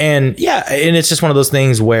 and it's just one of those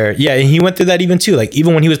things where, and he went through that even too. Like,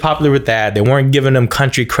 even when he was popular with that, they weren't giving him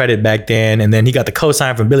country credit back then, and then he got the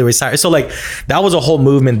cosign from Billy Ray Cyrus. So like, that was a whole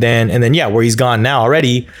movement then, and then where he's gone now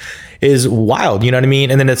already is wild. You know what I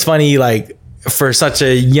mean? And then it's funny, like, for such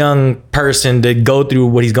a young person to go through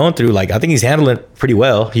what he's going through, like, I think he's handling it pretty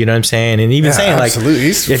well. You know what I'm saying? And even saying absolutely.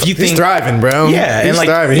 Like, he's thriving, bro. Yeah, he's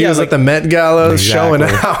thriving. He was at the Met Gala showing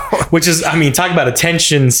out, which is, I mean, talk about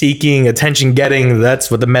attention seeking, attention getting.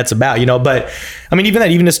 That's what the Met's about, you know. But I mean, even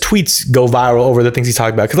his tweets go viral over the things he's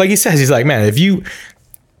talking about. Because like he says, he's like, man, if you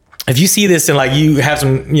see this and like you have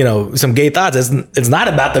some, you know, some gay thoughts, it's not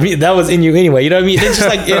about them. That was in you anyway. You know what I mean? It's just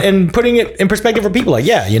like, and putting it in perspective for people, like,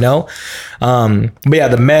 you know. But yeah,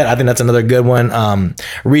 the Met, I think that's another good one.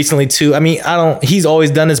 Recently too, I mean, he's always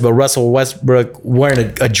done this, but Russell Westbrook wearing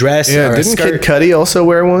a dress. Yeah, didn't Kid Cudi also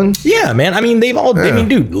wear one? Yeah, man. I mean, they've all, I mean,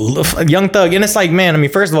 dude, Young Thug. And it's like, man, I mean,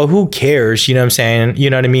 first of all, who cares? You know what I'm saying? You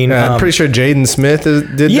know what I mean? I'm pretty sure Jaden Smith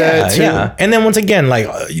did that too. Yeah. And then once again, like,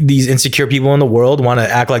 these insecure people in the world want to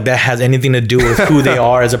act like that has anything to do with who they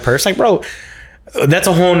are as a person. Like, bro, that's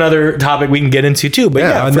a whole nother topic we can get into too. But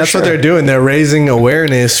and that's what they're doing. They're raising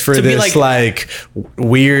awareness for this like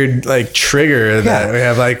weird like trigger that we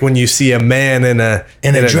have, like when you see a man in a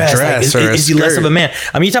dress like, or is he less of a man?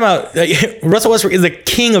 I mean, you're talking about like, Russell Westbrook is the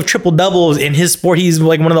king of triple doubles in his sport. He's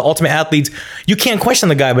like one of the ultimate athletes. You can't question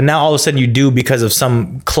the guy, but now all of a sudden you do because of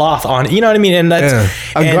some cloth on it. You know what I mean? And that's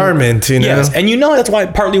a garment, you know. Yes, and you know that's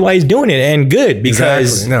partly why he's doing it, and good,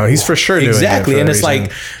 because no, he's for sure doing it for and it's reason.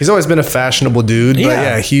 like, he's always been a fashionable dude.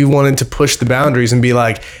 But he wanted to push the boundaries and be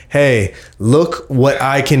like, hey, look what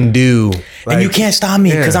I can do. Like, and you can't stop me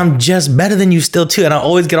because I'm just better than you still too. And I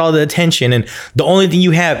always get all the attention. And the only thing you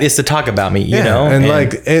have is to talk about me, you know? And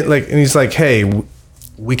he's like, hey,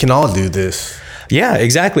 we can all do this. Yeah,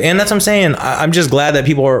 exactly. And that's what I'm saying. I'm just glad that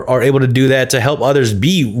people are able to do that to help others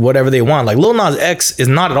be whatever they want. Like Lil Nas X is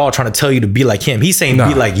not at all trying to tell you to be like him. He's saying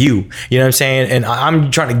be like you. You know what I'm saying? And I'm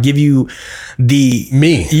trying to give you the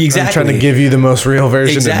me. Exactly. I'm trying to give you the most real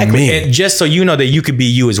version of me. And just so you know that you could be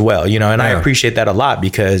you as well, you know, and I appreciate that a lot,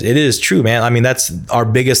 because it is true, man. I mean, that's our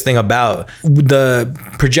biggest thing about the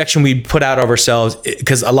projection we put out of ourselves,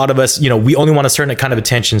 because a lot of us, you know, we only want a certain kind of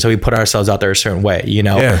attention. So we put ourselves out there a certain way, you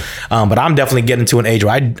know, but I'm definitely getting into an age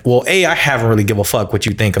where I haven't really give a fuck what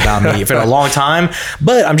you think about me for a long time,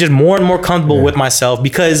 but I'm just more and more comfortable with myself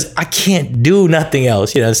because I can't do nothing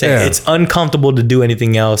else. You know what I'm saying? Yeah. It's uncomfortable to do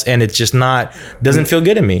anything else, and it's just doesn't feel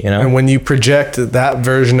good to me, you know? And when you project that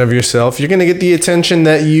version of yourself, you're going to get the attention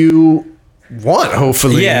that you want,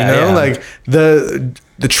 hopefully, like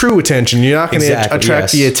the true attention. You're not going to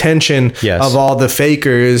attract the attention of all the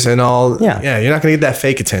fakers and all. You're not going to get that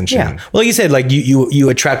fake attention. Well, like you said, like you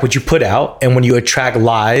attract what you put out, and when you attract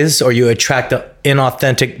lies or you attract the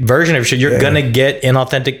inauthentic version of shit, you're going to get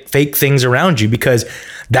inauthentic fake things around you because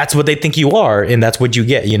that's what they think you are, and that's what you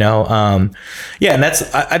get, you know? And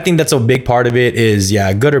I think that's a big part of it is,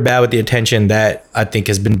 good or bad with the attention. That I think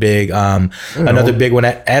has been big. Another big one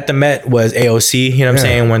at the Met was AOC, you know what I'm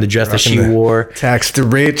saying? When the dress that she wore. Tax the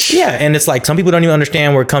rich. Yeah, and it's like some people don't even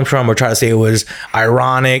understand where it comes from or try to say it was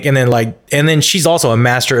ironic. And then she's also a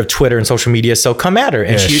master of Twitter and social media, so come at her.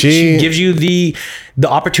 And she gives you the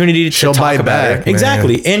opportunity to talk about it.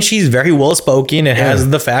 Exactly. Man. And she's very well spoken and has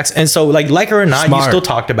the facts. And so like her or not, you still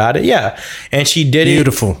talked about it. Yeah. And she did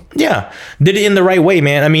Beautiful. Did it in the right way,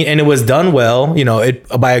 man. I mean, and it was done well, you know,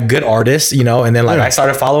 by a good artist, you know, and then I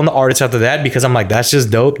started following the artists after that because I'm like, that's just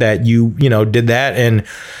dope that you did that and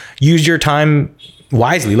use your time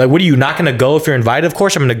wisely. Like, what are you not going to go if you're invited? Of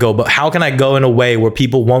course I'm going to go, but how can I go in a way where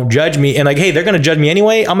people won't judge me? And like, hey, they're going to judge me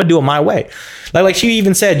anyway. I'm going to do it my way. Like she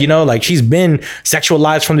even said, like she's been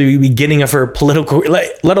sexualized from the beginning of her political,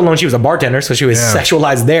 let alone she was a bartender. So she was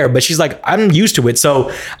sexualized there, but she's like, I'm used to it.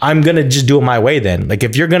 So I'm going to just do it my way then. Like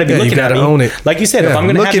if you're going to be looking at me, own it. Like you said, if I'm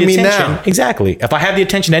going to have the attention, now. Exactly. If I have the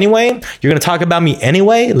attention anyway, you're going to talk about me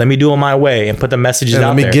anyway. Let me do it my way and put the messages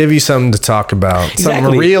out there. Let me give you something to talk about.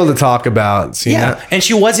 Something real to talk about. See that? And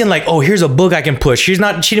she wasn't like, oh, here's a book I can push. She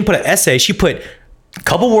didn't put an essay. She put a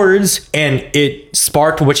couple words and it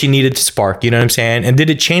sparked what she needed to spark. You know what I'm saying? And did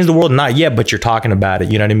it change the world? Not yet, but you're talking about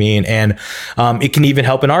it. You know what I mean? And it can even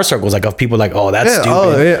help in our circles. Like if people are like, oh, that's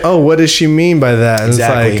stupid. Oh, what does she mean by that? And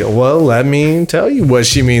exactly. It's like, well, let me tell you what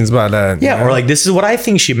she means by that. Yeah. Or like, this is what I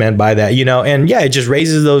think she meant by that, And it just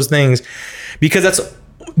raises those things because that's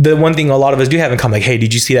the one thing a lot of us do have in common. Like, hey,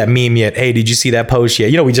 did you see that meme yet? Hey, did you see that post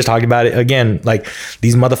yet? We just talked about it again. Like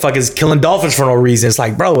these motherfuckers killing dolphins for no reason. It's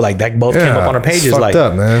like, bro, like that both came up on our pages. It's fucked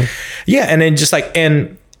up, man. Yeah. And then just like,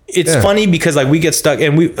 and it's funny because like we get stuck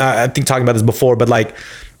and I think talking about this before, but like,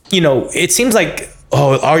 it seems like,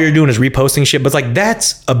 oh, all you're doing is reposting shit. But it's like,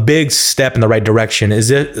 that's a big step in the right direction. Is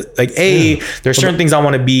it like, there's certain things I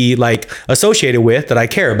want to be like associated with that I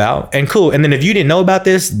care about and cool. And then if you didn't know about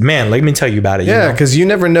this, man, let me tell you about it. Yeah. Cause you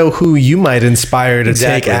never know who you might inspire to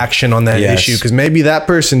take action on that issue. Cause maybe that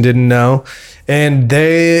person didn't know and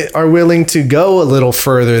they are willing to go a little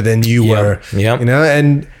further than you were,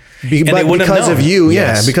 and but because of you,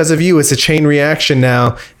 because of you, it's a chain reaction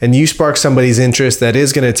now, and you spark somebody's interest that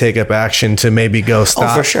is going to take up action to maybe go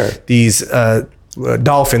stop these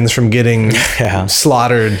dolphins from getting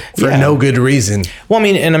slaughtered for no good reason. Well, I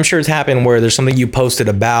mean, and I'm sure it's happened where there's something you posted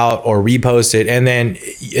about or reposted, and then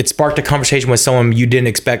it sparked a conversation with someone you didn't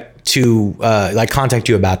expect to contact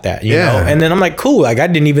you about that, you know? And then I'm like, cool, like I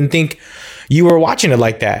didn't even think you were watching it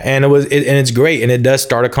like that. And it's great. And it does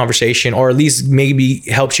start a conversation, or at least maybe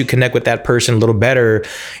helps you connect with that person a little better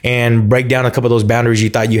and break down a couple of those boundaries you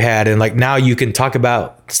thought you had. And like, now you can talk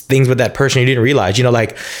about things with that person you didn't realize,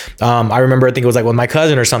 I remember, I think it was like with my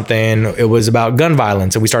cousin or something, it was about gun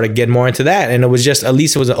violence and we started getting more into that. And it was just, at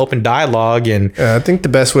least it was an open dialogue. And I think the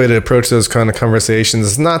best way to approach those kind of conversations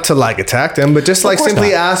is not to like attack them, but just like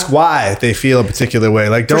simply ask why they feel a particular way.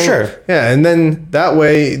 Like, don't, and then that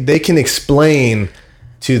way they can explain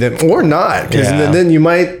to them or not. Cause then you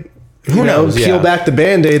might, peel back the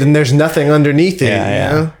Band-Aid and there's nothing underneath it.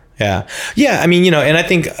 Yeah. I mean, and I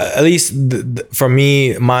think at least for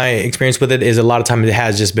me, my experience with it is a lot of times it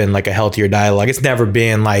has just been like a healthier dialogue. It's never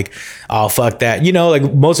been like, oh, fuck that.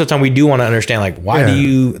 Like most of the time we do want to understand, like, why do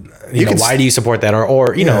you why do you support that?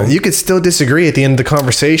 Or you could still disagree at the end of the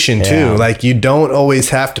conversation too. Like you don't always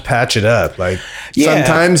have to patch it up. Like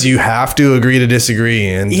sometimes you have to agree to disagree.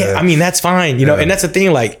 And I mean, that's fine. And that's the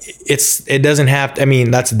thing. Like it doesn't have to, I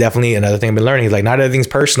mean, that's definitely another thing I've been learning. Like not everything's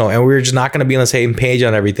personal and we're just not going to be on the same page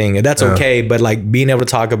on everything. And that's okay. But like being able to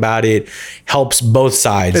talk about it helps both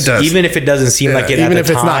sides. It does. Even if it doesn't seem like it even at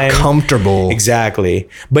the if time. It's not comfortable. Exactly.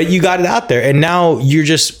 But you got it out there and now you're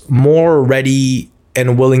just more ready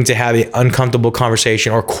and willing to have an uncomfortable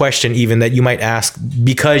conversation or question even that you might ask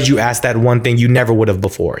because you asked that one thing you never would have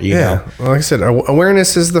before. You know? Well, like I said,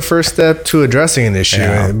 awareness is the first step to addressing an issue.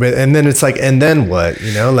 And then it's like, and then what?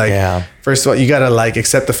 First of all, you got to like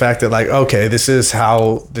accept the fact that like, okay, this is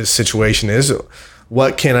how this situation is.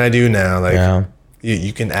 What can I do now? Like,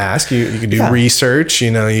 you can ask, you can do research,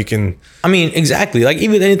 you can. I mean, exactly. Like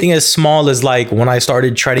even anything as small as like when I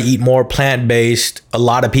started trying to eat more plant-based, a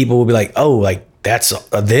lot of people will be like, oh, like that's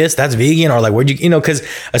vegan, or like, where'd you because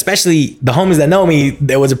especially the homies that know me,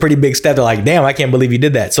 there was a pretty big step. They're like, damn, I can't believe you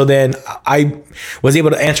did that. So then I was able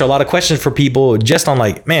to answer a lot of questions for people just on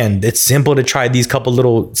like, man, it's simple to try these couple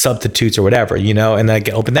little substitutes or whatever, and then I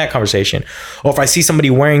can open that conversation. Or if I see somebody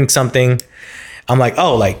wearing something, I'm like,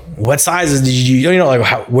 oh, like what sizes did you,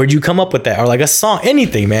 like where'd you come up with that? Or like a song,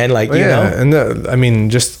 anything, man. Like, And I mean,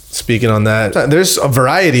 just speaking on that, there's a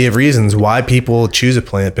variety of reasons why people choose a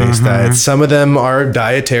plant-based diet. Some of them are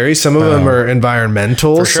dietary, some of them are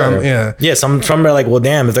environmental. For sure. Some some are like, well,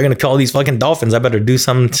 damn, if they're going to kill these fucking dolphins, I better do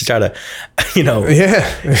something to try to,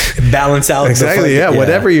 balance out. Exactly.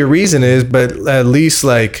 Whatever your reason is, but at least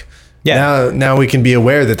like, now we can be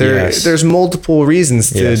aware that there's multiple reasons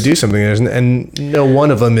to do something, and no one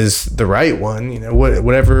of them is the right one.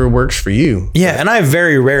 Whatever works for you. Yeah, and I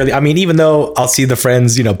very rarely. I mean, even though I'll see the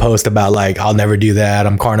friends, post about like I'll never do that,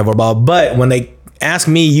 I'm carnivore, blah. But when they ask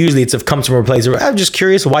me, usually it comes from a place where I'm just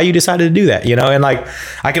curious why you decided to do that, and like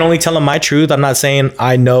I can only tell them my truth. I'm not saying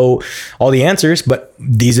I know all the answers, but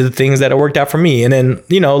these are the things that have worked out for me. And then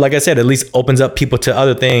like I said, at least opens up people to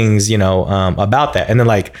other things, about that. And then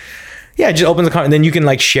like. Yeah, it just opens the and then you can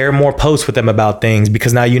like share more posts with them about things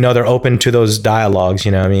because now they're open to those dialogues,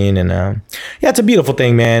 you know what I mean? And it's a beautiful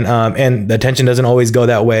thing, man. And the attention doesn't always go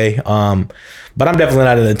that way. But I'm definitely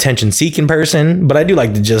not an attention seeking person, but I do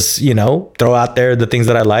like to just, throw out there the things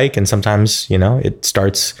that I like. And sometimes, it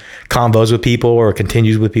starts convos with people or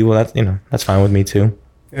continues with people. That's fine with me too.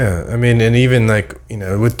 Yeah, I mean, and even like,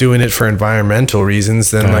 with doing it for environmental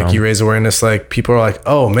reasons, then like you raise awareness, like people are like,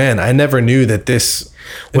 oh man, I never knew that this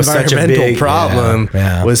was environmental problem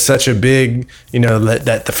was such a big,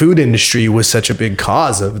 that the food industry was such a big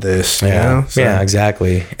cause of this. So. Yeah,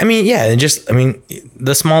 exactly. I mean,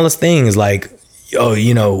 the smallest things like,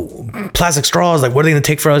 plastic straws, like what are they gonna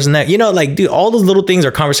take from us and that, like dude, all those little things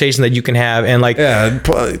are conversations that you can have. And like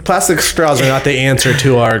plastic straws are not the answer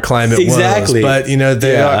to our climate woes, but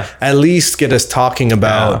they are, at least get us talking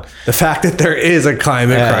about the fact that there is a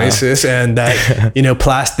climate crisis and that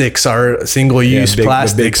plastics are single-use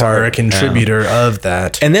plastics are a contributor of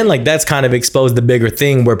that. And then like that's kind of exposed the bigger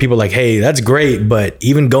thing where people are like, hey, that's great, but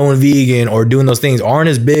even going vegan or doing those things aren't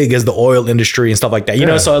as big as the oil industry and stuff like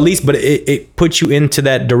that, so at least, but it puts you into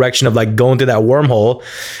that direction of like going through that wormhole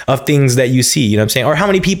of things that you see, what I'm saying? Or how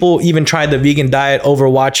many people even tried the vegan diet over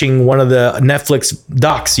watching one of the Netflix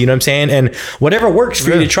docs, what I'm saying? And whatever works for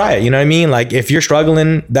you to try it, you know what I mean? Like if you're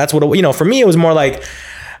struggling, that's what, for me, it was more like,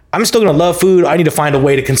 I'm still going to love food. I need to find a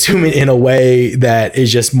way to consume it in a way that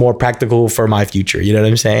is just more practical for my future. You know what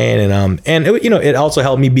I'm saying? And it, it also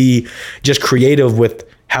helped me be just creative with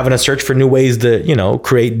having to search for new ways to,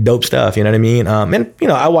 create dope stuff. You know what I mean? And,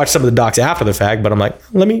 I watched some of the docs after the fact, but I'm like,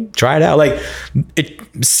 let me try it out. Like it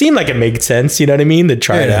seemed like it made sense, you know what I mean? To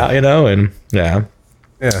try it out, and Yeah,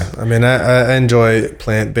 I mean, I enjoy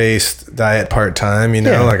plant-based diet part-time,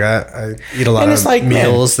 like I eat a lot of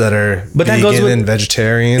meals that are vegan and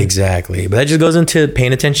vegetarian. Exactly. But that just goes into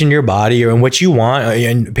paying attention to your body and what you want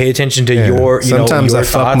and pay attention to your, sometimes your I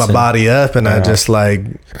fuck my body up and I just like,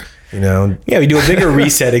 we do a bigger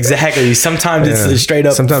reset. Exactly. Sometimes it's straight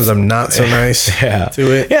up. Sometimes I'm not so nice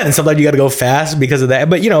to it. Yeah. And sometimes you got to go fast because of that.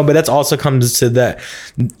 But, but that's also comes to that.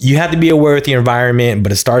 You have to be aware of the environment,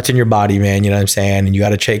 but it starts in your body, man. You know what I'm saying? And you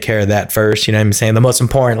got to take care of that first. You know what I'm saying? The most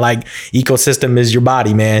important ecosystem is your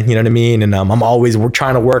body, man. You know what I mean? And I'm always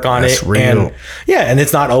trying to work on it. Real. And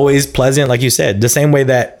it's not always pleasant. Like you said, the same way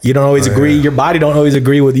that you don't always agree. Your body don't always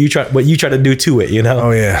agree with what you try to do to it,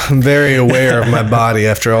 Oh yeah. I'm very aware of my body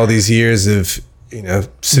after all these years of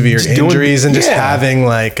severe injuries and just having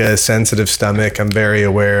like a sensitive stomach. I'm very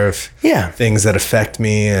aware of things that affect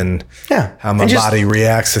me and how my body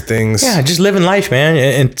reacts to things. Just living life, man,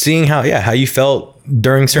 and seeing how you felt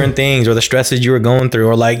during certain things or the stresses you were going through,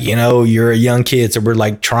 or like you're a young kid, so we're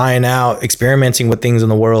like trying out, experimenting with things in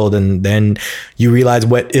the world, and then you realize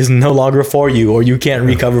what is no longer for you or you can't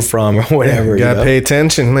recover from or whatever. You gotta pay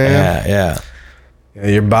attention, man. Yeah,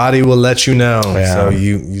 your body will let you know. So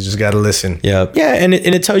you just got to listen. Yeah. And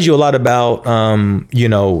it tells you a lot about,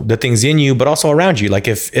 the things in you, but also around you. Like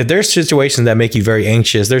if there's situations that make you very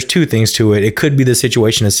anxious, there's two things to it. It could be the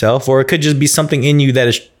situation itself, or it could just be something in you that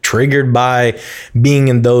is triggered by being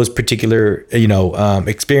in those particular,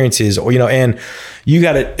 experiences, or, and you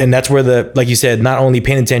got to, and that's where like you said, not only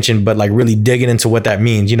paying attention, but like really digging into what that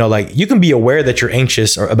means, like you can be aware that you're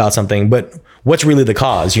anxious about something, but what's really the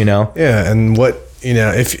cause, Yeah. And what you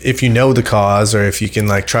know, if you know the cause, or if you can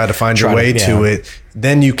like try to find your way to it,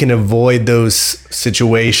 then you can avoid those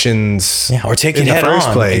situations. Yeah, or take it in the head first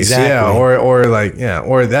on. place. Exactly. Yeah,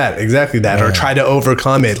 or that, exactly that, or try to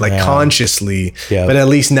overcome it like consciously. Yeah. But at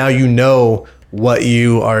least now you know what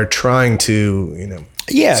you are trying to, you know.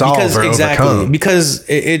 Solve because or overcome. because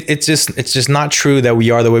it's just not true that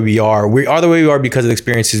we are the way we are. We are the way we are because of the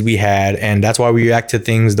experiences we had, and that's why we react to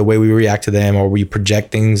things the way we react to them, or we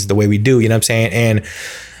project things the way we do. You know what I'm saying? And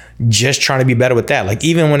just trying to be better with that. Like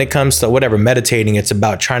even when it comes to whatever meditating, it's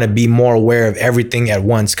about trying to be more aware of everything at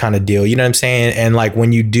once kind of deal. You know what I'm saying? And like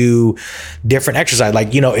when you do different exercise,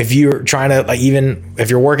 like, you know, if you're trying to, like, even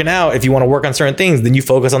if you're working out, if you want to work on certain things, then you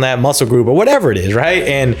focus on that muscle group or whatever it is, right?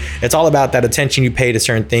 And it's all about that attention you pay to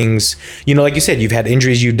certain things. You know, like you said, you've had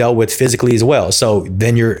injuries you dealt with physically as well. So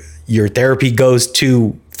then your therapy goes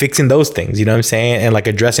to fixing those things, you know what I'm saying? And like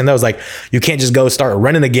addressing those. Like you can't just go start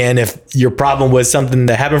running again if your problem was something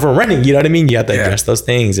that happened from running, you know what I mean? You have to address those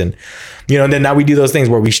things. And, you know, and then now we do those things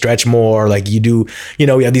where we stretch more, like you do, you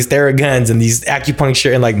know, we have these Theraguns and these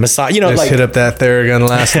acupuncture and like massage, you know, just like hit up that Theragun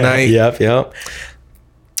last night. Yep.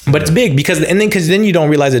 But it's big because then you don't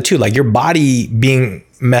realize it too. Like your body being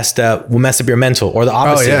messed up will mess up your mental, or the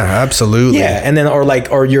opposite. Oh yeah, absolutely. Yeah, and then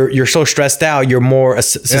or you're so stressed out, you're more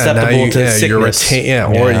susceptible to sickness.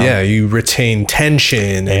 You retain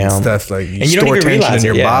tension and stuff, like you store tension in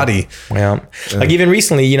your body. Like even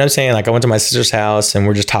recently, you know what I'm saying? Like I went to my sister's house and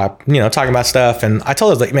we're just talking about stuff, and I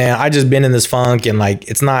told her, like, man, I just been in this funk, and like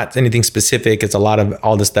it's not anything specific, it's a lot of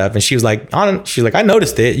all this stuff. And she was like, I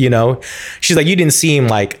noticed it, you know. She's like, you didn't seem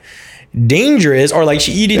like dangerous, or like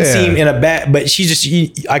you didn't seem in a bad, but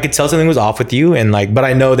I could tell something was off with you, and like, but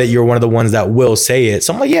I know that you're one of the ones that will say it.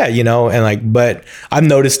 So I'm like, yeah, you know, and like, but I've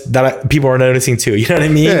noticed that people are noticing too, you know what I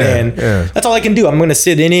mean? That's all I can do. I'm going to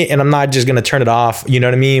sit in it, and I'm not just going to turn it off, you know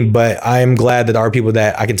what I mean? But I'm glad that there are people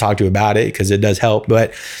that I can talk to about it, because it does help.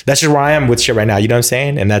 But that's just where I am with shit right now, you know what I'm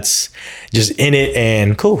saying? And that's just in it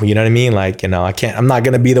and cool, you know what I mean? Like, you know, I'm not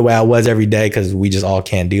going to be the way I was every day, because we just all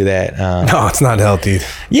can't do that. No, it's not healthy.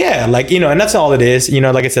 Yeah, like, you know, and that's all it is. You know,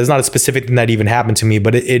 like I said, it's not a specific thing that even happened to me,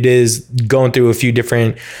 but it is going through a few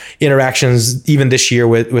different interactions, even this year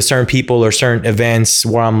with certain people or certain events,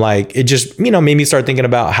 where I'm like, it just, you know, made me start thinking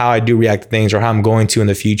about how I do react to things, or how I'm going to in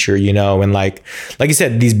the future, you know, and like you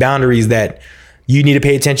said, these boundaries that you need to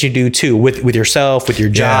pay attention to too, with yourself, with your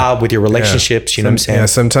job, with your relationships, you know what I'm saying? Yeah,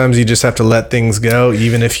 sometimes you just have to let things go,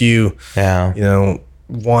 even if you, you know,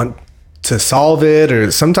 want to solve it,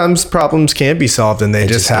 or sometimes problems can't be solved and they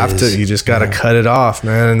just have to, you just got to cut it off,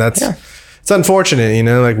 man. And that's, it's unfortunate, you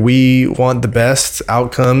know, like we want the best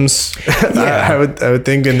outcomes. I would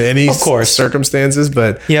think in any circumstances,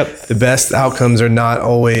 but the best outcomes are not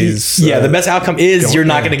always. The best outcome is you're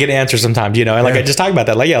not going to get an answer sometimes, you know, and like I just talked about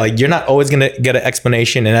that, like you're not always going to get an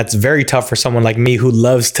explanation, and that's very tough for someone like me who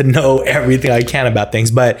loves to know everything I can about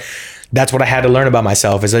things. But that's what I had to learn about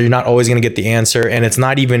myself, is that you're not always going to get the answer, and it's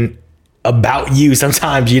not even about you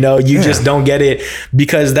sometimes, you know, you just don't get it,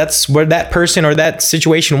 because that's where that person or that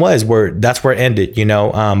situation was, where that's where it ended, you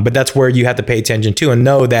know. But that's where you have to pay attention to and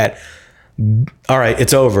know that, all right,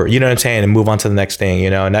 it's over, you know what I'm saying, and move on to the next thing,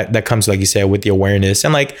 you know. And that comes, like you said, with the awareness,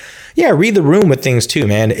 and like, read the room with things too,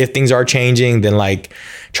 man. If things are changing, then like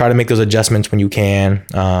try to make those adjustments when you can.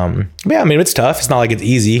 I mean, it's tough. It's not like it's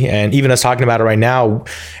easy. And even us talking about it right now,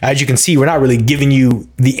 as you can see, we're not really giving you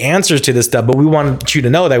the answers to this stuff, but we want you to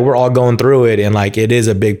know that we're all going through it. And like, it is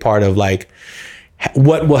a big part of like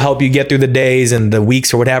what will help you get through the days and the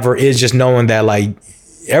weeks or whatever, is just knowing that like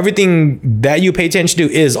everything that you pay attention to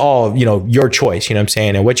is all, you know, your choice, you know what I'm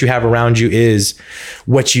saying? And what you have around you is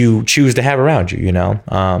what you choose to have around you, you know?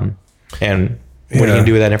 And what are you gonna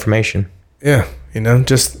do with that information? Yeah. You know,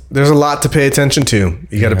 just there's a lot to pay attention to.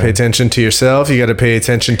 You got to pay attention to yourself. You got to pay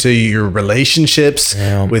attention to your relationships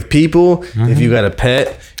with people. If you got a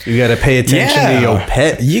pet, you got to pay attention to your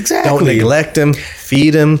pet. Exactly. Don't neglect them. Feed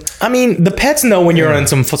them. I mean, the pets know when you're in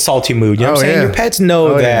some salty mood. You know what I'm saying? Your pets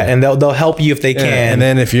know that, and they'll help you if they can. And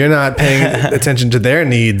then if you're not paying attention to their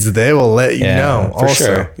needs, they will let you know.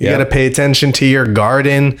 Also, you got to pay attention to your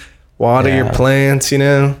garden, water your plants. You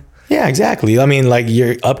know. Yeah, exactly. I mean, like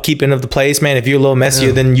your upkeeping of the place, man, if you're a little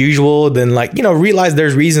messier than usual, then like, you know, realize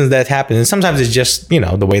there's reasons that happen. And sometimes it's just, you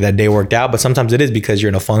know, the way that day worked out, but sometimes it is because you're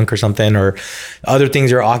in a funk or something, or other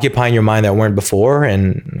things are occupying your mind that weren't before.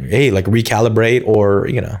 And hey, like recalibrate, or,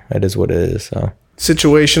 you know, it is what it is. So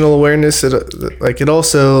situational awareness, it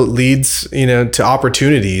also leads, you know, to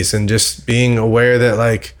opportunities, and just being aware that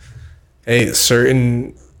like, hey,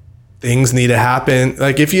 certain things need to happen.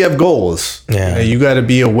 Like if you have goals, you got to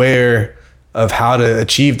be aware of how to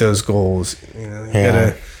achieve those goals. You know, you got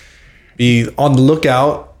to be on the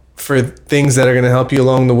lookout for things that are going to help you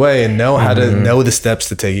along the way, and know how to know the steps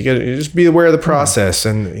to take. You got to just be aware of the process.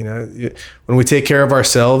 And, you know, when we take care of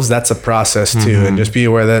ourselves, that's a process too. And just be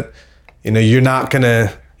aware that, you know, you're not going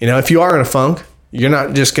to, you know, if you are in a funk, you're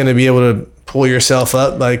not just going to be able to pull yourself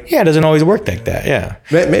up. Like, yeah, it doesn't always work like that. Yeah.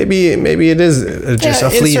 Maybe it is just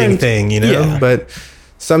a fleeting thing, you know, but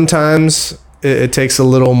sometimes it takes a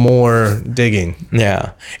little more digging.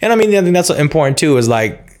 Yeah. And I mean, I think that's important too, is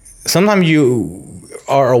like, sometimes you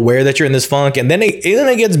are aware that you're in this funk, and then it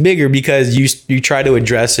gets bigger because you try to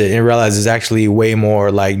address it and realize it's actually way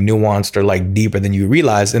more like nuanced or like deeper than you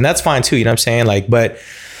realize. And that's fine too, you know what I'm saying? Like, but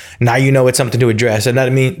now you know it's something to address. And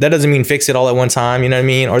that doesn't mean fix it all at one time, you know what I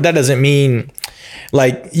mean? Or that doesn't mean,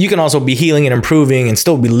 like, you can also be healing and improving and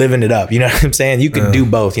still be living it up, you know what I'm saying? You could do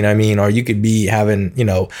both, you know what I mean? Or you could be having, you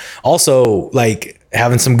know, also like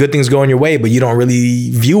having some good things going your way, but you don't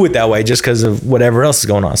really view it that way just because of whatever else is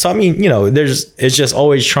going on. So, I mean, you know, it's just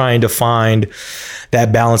always trying to find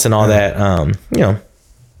that balance and all that, you know.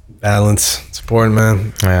 Balance. It's important,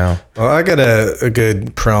 man. Yeah. Well, I got a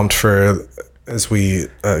good prompt for as we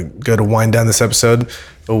go to wind down this episode.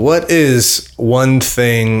 But what is one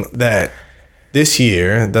thing that this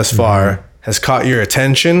year, thus far, has caught your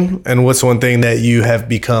attention? And what's one thing that you have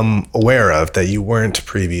become aware of that you weren't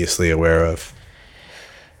previously aware of?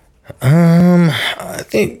 I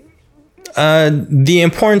think the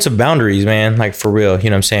importance of boundaries, man, like for real, you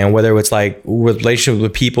know what I'm saying? Whether it's like relationships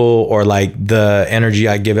with people or like the energy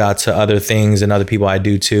I give out to other things and other people I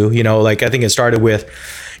do too, you know, like I think it started with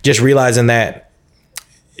just realizing that,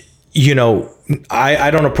 you know, I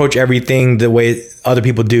don't approach everything the way other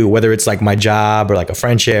people do, whether it's like my job or like a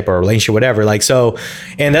friendship or a relationship, whatever. Like, so,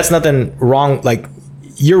 and that's nothing wrong. Like,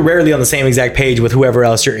 you're rarely on the same exact page with whoever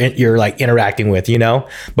else you're like interacting with, you know,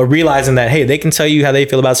 but realizing that, hey, they can tell you how they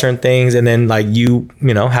feel about certain things. And then like, you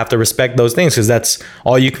know, have to respect those things because that's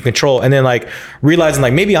all you can control. And then like realizing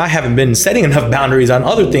like, maybe I haven't been setting enough boundaries on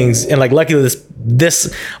other things. And like, luckily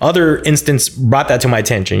this other instance brought that to my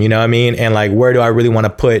attention, you know what I mean? And like, where do I really want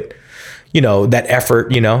to put, you know, that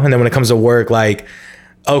effort, you know? And then when it comes to work, like,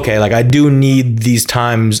 okay, like I do need these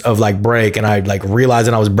times of like break, and I like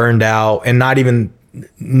realizing I was burned out and not even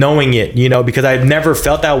knowing it, you know, because I've never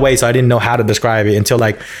felt that way. So I didn't know how to describe it until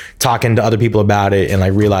like talking to other people about it and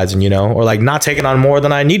like realizing, you know, or like not taking on more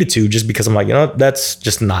than I needed to just because I'm like, you know, that's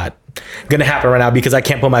just not going to happen right now because I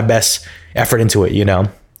can't put my best effort into it, you know?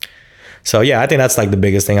 So yeah, I think that's like the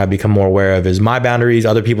biggest thing I've become more aware of is my boundaries,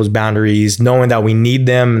 other people's boundaries, knowing that we need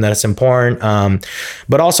them and that it's important.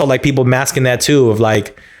 But also like people masking that too of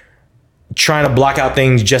like, trying to block out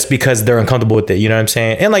things just because they're uncomfortable with it. You know what I'm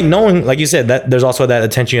saying? And like knowing, like you said, that there's also that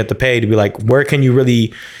attention you have to pay to be like, where can you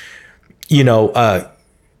really, you know,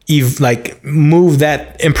 like improve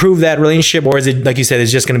that relationship? Or is it, like you said, it's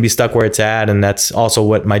just going to be stuck where it's at? And that's also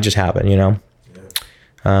what might just happen, you know?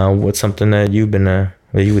 What's something that you've been, that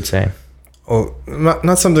you would say? Well,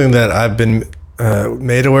 not something that I've been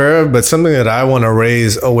made aware of, but something that I want to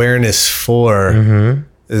raise awareness for.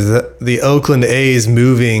 Is that the Oakland A's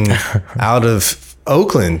moving out of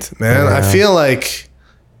Oakland, man. Yeah. I feel like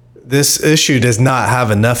this issue does not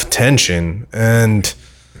have enough attention, and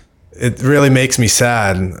it really makes me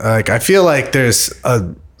sad. Like, I feel like there's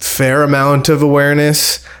a fair amount of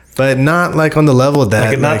awareness, but not like on the level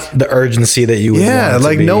that not the urgency that you would want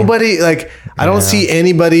like nobody, like I don't see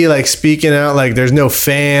anybody like speaking out. Like there's no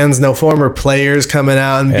fans, no former players coming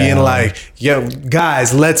out and being like, yo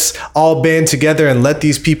guys, let's all band together and let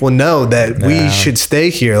these people know that we should stay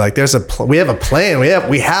here. Like there's we have a plan.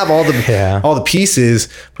 We have all the pieces,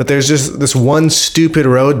 but there's just this one stupid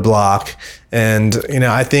roadblock. And, you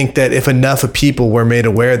know, I think that if enough of people were made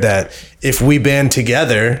aware that if we band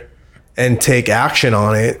together and take action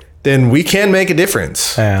on it, then we can make a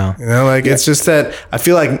difference. Yeah. You know, like it's just that I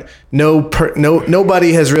feel like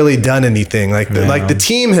nobody has really done anything. Like the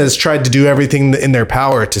team has tried to do everything in their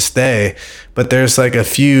power to stay, but there's like a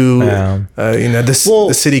few, you know,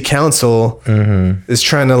 the city council is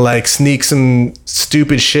trying to like sneak some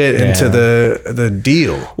stupid shit into the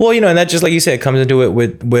deal. Well, you know, and that just like you said, comes into it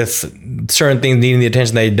with certain things needing the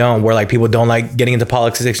attention they don't, where like people don't like getting into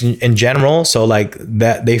politics in general. So like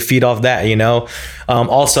that they feed off that, you know.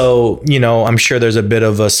 Also, you know, I'm sure there's a bit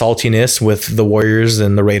of a saltiness with the Warriors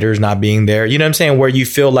and the Raiders not being there. You know what I'm saying? Where you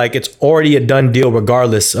feel like it's already a done deal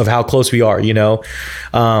regardless of how close we are, you know?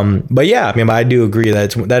 But yeah, I mean, I do agree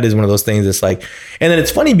that that is one of those things that's like, and then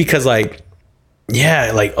it's funny because like,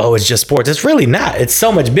 yeah, like, oh, it's just sports. It's really not. It's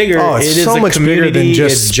so much bigger. Oh, it's it is so much bigger than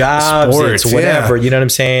just it's jobs, sports. it's whatever. You know what I'm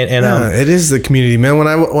saying? And it is the community, man.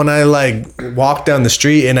 When I like walk down the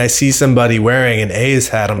street and I see somebody wearing an A's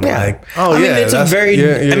hat, I'm like, oh, I mean, it's a very.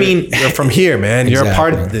 You're from here, man. Exactly. You're a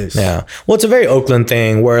part of this. Yeah. Well, it's a very Oakland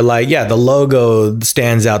thing where, like, yeah, the logo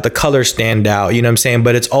stands out, the colors stand out. You know what I'm saying?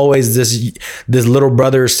 But it's always this little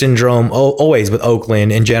brother syndrome. Always with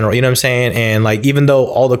Oakland in general. You know what I'm saying? And like, even though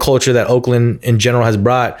all the culture that Oakland in general has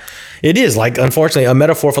brought, it is like, unfortunately, a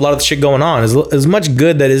metaphor for a lot of the shit going on. As much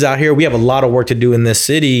good that is out here, we have a lot of work to do in this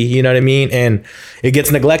city, you know what I mean? And it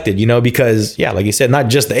gets neglected, you know, because yeah, like you said, not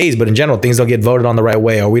just the A's, but in general, things don't get voted on the right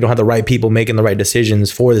way, or we don't have the right people making the right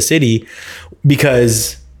decisions for the city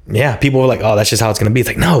because yeah, people were like, oh, that's just how it's going to be. It's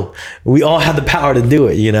like, no, we all have the power to do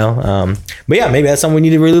it, you know? But yeah, maybe that's something we need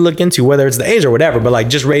to really look into, whether it's the A's or whatever, but like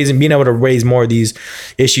just being able to raise more of these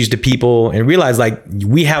issues to people and realize like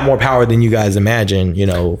we have more power than you guys imagine, you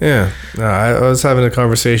know? Yeah. No, I was having a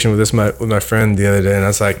conversation with my friend the other day, and I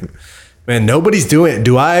was like, man, nobody's doing it.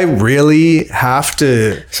 Do I really have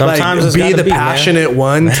to sometimes like, be the passionate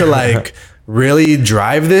one to like really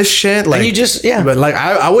drive this shit? Like, and you just, yeah. But like,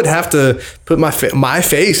 I would have to put my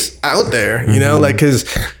face out there, you know, like, cause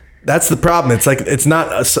that's the problem. It's like, it's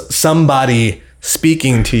not somebody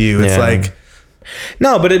speaking to you. It's like,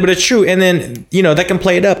 no, but it's true. And then, you know, that can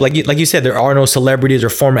play it up. Like you said, there are no celebrities or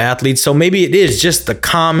former athletes. So maybe it is just the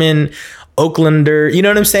common Oaklander, you know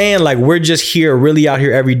what I'm saying? Like, we're just here, really out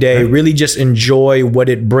here every day, really just enjoy what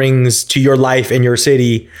it brings to your life and your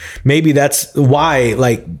city. Maybe that's why,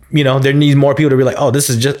 like, you know, there needs more people to be like, oh, this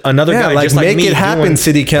is just another guy. Like, just like make me it happen, doing,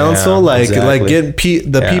 city council. Like get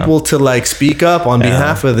people to like speak up on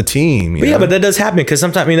behalf of the team. But yeah, but that does happen because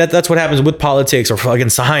sometimes, I mean, that's what happens with politics or fucking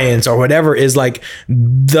science or whatever, is like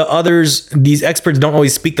these experts don't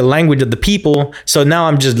always speak the language of the people. So now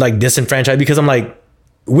I'm just like disenfranchised because I'm like,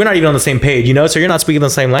 we're not even on the same page, you know, so you're not speaking the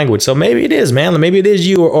same language. So maybe it is, man. Maybe it is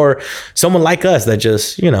you or someone like us that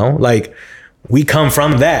just, you know, like we come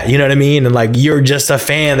from that, you know what I mean? And like, you're just a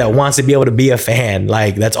fan that wants to be able to be a fan.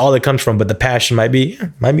 Like, that's all it comes from. But the passion might be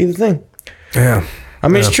the thing. Yeah. I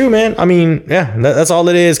mean, it's true, man. I mean, yeah, that's all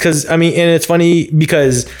it is. Cause I mean, and it's funny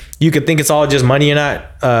because you could think it's all just money or not.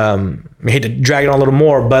 I hate to drag it on a little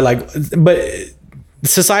more, but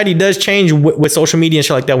society does change with social media and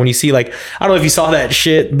shit like that. When you see, like, I don't know if you saw that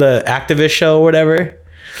shit, the Activist show or whatever.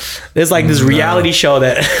 There's like this reality show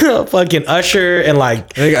that fucking Usher and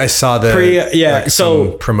like, I think I saw that. Like,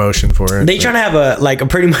 so promotion for it. They trying to have a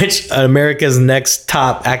pretty much America's Next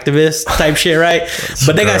Top Activist type shit, right?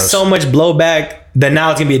 But they got so much blowback that now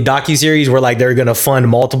it's gonna be a docuseries where like they're gonna fund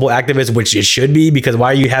multiple activists, which it should be, because why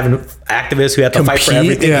are you having activists who have to fight for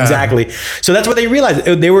everything? Yeah. Exactly. So that's what they realized.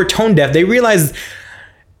 They were tone deaf. They realized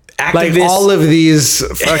activists, like, all of these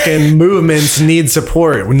fucking movements need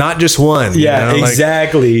support, not just one. Yeah, you know?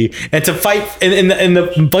 Exactly. And to fight, and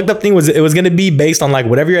the fucked up thing was, it was going to be based on like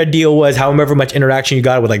whatever your ideal was, however much interaction you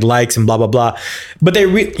got with like likes and blah blah blah. But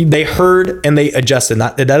they heard and they adjusted.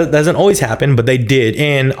 That doesn't always happen, but they did.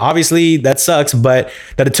 And obviously that sucks, but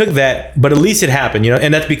that it took that. But at least it happened, you know.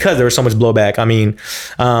 And that's because there was so much blowback. I mean,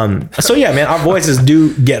 so yeah, man, our voices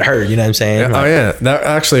do get heard. You know what I'm saying? Yeah, like, oh yeah, that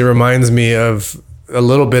actually reminds me of a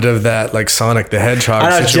little bit of that, like Sonic the Hedgehog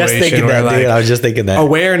situation. I was just thinking that.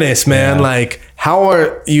 Awareness, man. Yeah. Like, how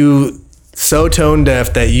are you so tone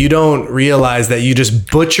deaf that you don't realize that you just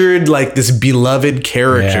butchered like this beloved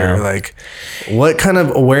character? Yeah. Like, what kind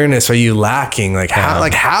of awareness are you lacking? Like,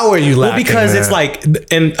 how are you lacking? Well, because it's like,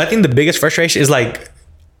 and I think the biggest frustration is like,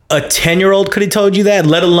 a 10-year-old could have told you that,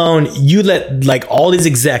 let alone you let like all these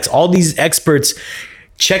execs, all these experts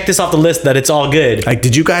check this off the list that it's all good. Like,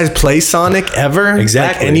 did you guys play Sonic ever?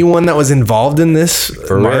 Exactly. Like, anyone that was involved in this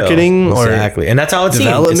for marketing or exactly, and that's how it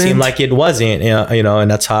seemed. It seemed like it wasn't, you know,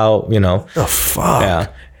 and that's how, you know. Oh fuck. Yeah,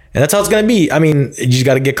 and that's how it's gonna be. I mean, you just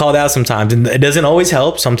got to get called out sometimes, and it doesn't always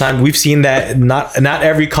help. Sometimes we've seen that not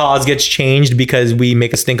every cause gets changed because we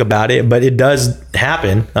make us think about it, but it does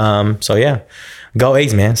happen. So yeah, go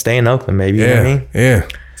A's, man. Stay in Oakland, maybe. Yeah, you know what I mean? Yeah.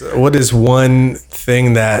 So what is one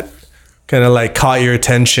thing that kind of like caught your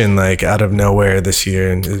attention like out of nowhere this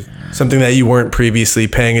year, and something that you weren't previously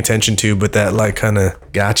paying attention to, but that like kind of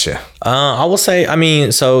gotcha? I will say, I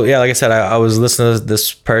mean, so yeah, like I said, I was listening to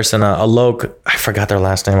this person, a Alok, I forgot their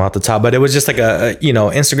last name off the top, but it was just like a you know,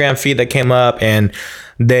 Instagram feed that came up, and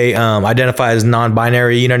they identify as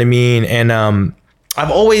non-binary, you know what I mean? And I've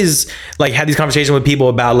always like had these conversations with people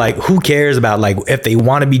about like, who cares about like if they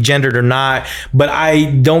want to be gendered or not, but I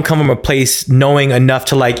don't come from a place knowing enough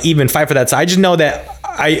to like even fight for that. So I just know that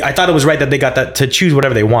I thought it was right that they got that to choose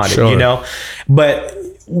whatever they wanted, sure. You know, but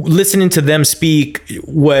listening to them speak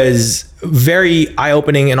was very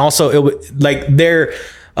eye-opening, and also it was like they are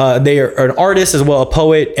an artist as well, a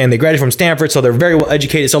poet, and they graduated from Stanford, so they're very well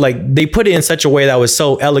educated. So like they put it in such a way that was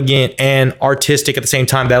so elegant and artistic at the same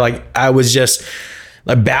time that like I was just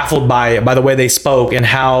like baffled by the way they spoke and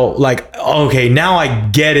how like, okay, now I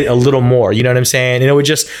get it a little more. You know what I'm saying? And it was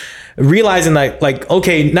just realizing like,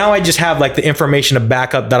 okay, now I just have like the information to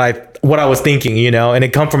back up what I was thinking, you know, and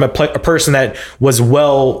it come from a person that was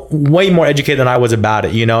way more educated than I was about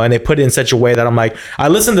it, you know, and they put it in such a way that I'm like, I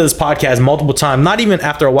listened to this podcast multiple times, not even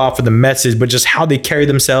after a while for the message, but just how they carry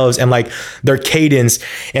themselves and like their cadence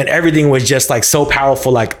and everything was just like so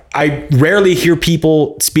powerful. Like I rarely hear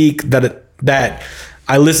people speak that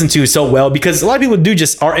I listen to so well, because a lot of people do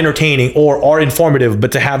just are entertaining or are informative,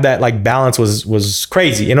 but to have that like balance was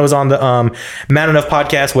crazy. And it was on the Man Enough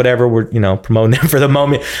podcast, whatever, we're, you know, promoting them for the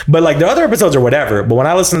moment, but like the other episodes or whatever. But when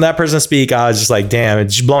I listened to that person speak, I was just like, damn,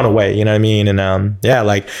 it's just blown away. You know what I mean? And yeah,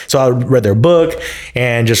 like, so I read their book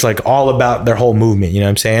and just like all about their whole movement, you know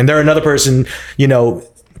what I'm saying? They're another person, you know,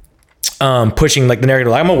 pushing like the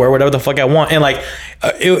narrative, like, I'm gonna wear whatever the fuck I want. And like,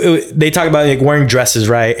 they talk about like wearing dresses,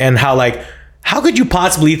 right? And how like, how could you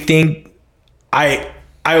possibly think I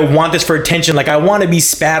want this for attention? Like I want to be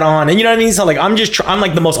spat on, and you know what I mean? So like, I'm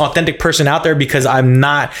like the most authentic person out there because I'm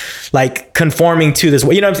not like conforming to this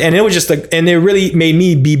way, you know what I'm saying? And it was just like, and it really made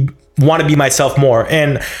me want to be myself more.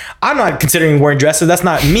 And I'm not considering wearing dresses. That's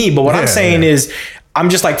not me. But what I'm saying is, I'm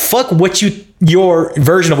just like, fuck your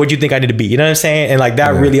version of what you think I need to be. You know what I'm saying? And like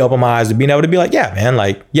that really opened my eyes to being able to be like, yeah, man,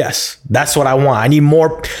 like, yes, that's what I want. I need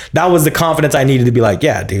more. That was the confidence I needed to be like,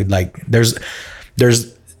 yeah, dude, like there's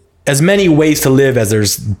as many ways to live as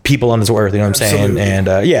there's people on this earth. You know what I'm saying?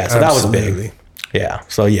 And yeah, so that was big. Yeah.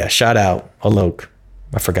 So yeah, shout out Alok.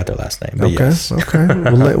 I forgot their last name. But okay. Yes. Okay.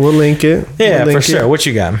 We'll link it. Yeah, for sure. What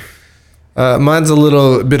you got? Mine's a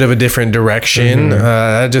little bit of a different direction.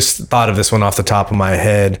 I just thought of this one off the top of my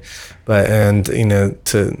head, and you know,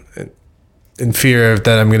 in fear of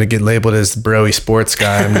that I'm going to get labeled as the broy sports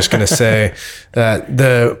guy, I'm just going to say that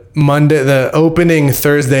the opening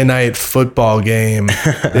Thursday night football game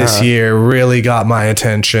this year really got my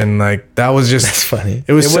attention. Like that was just That's funny.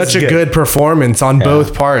 It was such a good performance on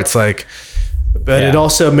both parts. Like, but it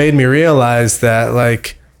also made me realize that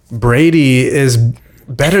like Brady is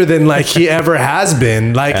better than like he ever has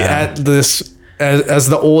been, like at this as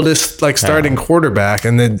the oldest like starting quarterback,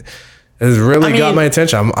 and then it really got my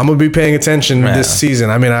attention. I'm gonna be paying attention this season.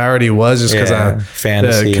 I mean, I already was just because I'm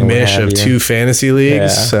the commish of 2 fantasy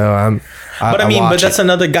leagues, so but that's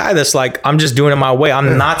another guy that's like, I'm just doing it my way.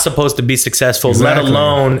 I'm not supposed to be successful, let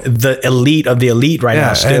alone the elite of the elite right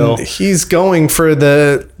now. Still, and he's going for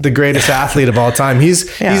the greatest athlete of all time.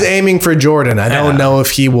 He's aiming for Jordan. I don't know if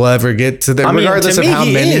he will ever get to there, regardless of how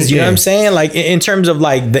many. You know what I'm saying? Like in terms of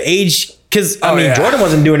like the age, because Jordan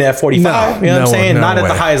wasn't doing it at 45. You know what I'm saying? Not at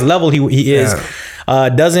the highest level he is.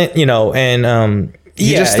 Doesn't, you know, and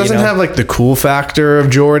he just doesn't have like the cool factor of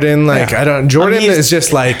Jordan. Like Jordan is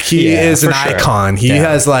just like, he is an icon. He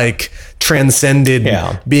has like transcended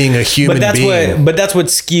being a human being. But that's what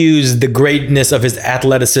skews the greatness of his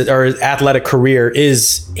athleticism or his athletic career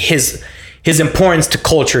is his importance to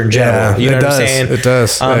culture in general. You know what I'm saying? It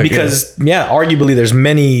does. Because arguably there's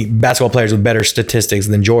many basketball players with better statistics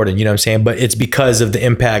than Jordan, you know what I'm saying? But it's because of the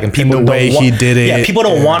impact and people, and the way he did it. Yeah, people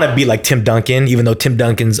don't want to be like Tim Duncan, even though Tim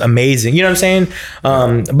Duncan's amazing. You know what I'm saying?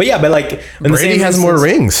 But like Brady has more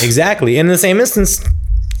rings. Exactly. In the same instance,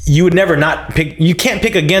 you would never not pick. You can't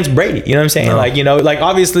pick against Brady. You know what I'm saying? No. Like, you know, like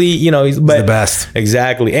obviously, you know, he's the best.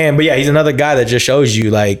 Exactly. But he's another guy that just shows you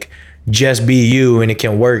like, just be you and it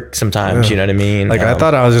can work sometimes. You know what I mean? Like I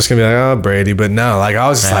thought I was just gonna be like, oh, Brady, but no, like I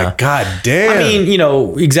was just like, God damn. I mean, you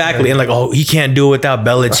know, exactly. And like, oh, he can't do it without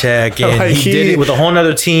Belichick, and like he did it with a whole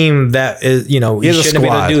other team that is, you know, he shouldn't be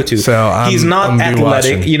able to do it to. So he's not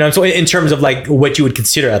athletic, you know. So in terms of like what you would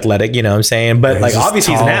consider athletic, you know what I'm saying? But like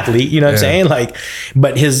obviously he's an athlete, you know what I'm saying? Like,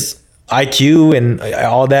 but his IQ and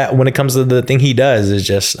all that when it comes to the thing he does is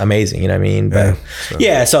just amazing, you know what I mean? But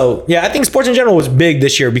so I think sports in general was big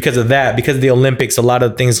this year because of that, because of the Olympics. A lot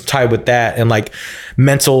of things tied with that, and like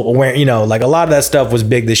mental awareness, you know, like a lot of that stuff was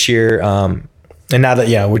big this year. And now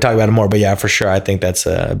that, we're talking about it more, but for sure, I think that's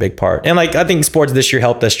a big part. And like, I think sports this year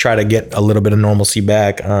helped us try to get a little bit of normalcy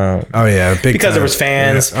back. Big because time. There was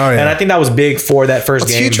fans. And I think that was big for that first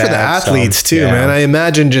game. It's huge for the athletes too, man. I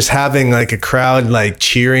imagine just having like a crowd like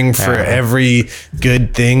cheering for every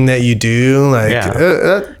good thing that you do. Like,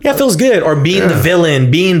 it feels good. Or being the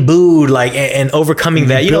villain, being booed, like, and overcoming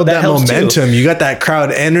that. You know, that helps momentum. Too. You got that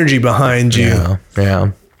crowd energy behind you.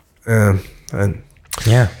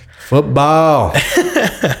 Football.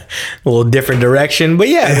 A little different direction, but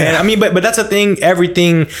yeah, man. I mean, but that's the thing.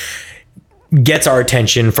 Everything gets our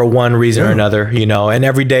attention for one reason or another, you know, and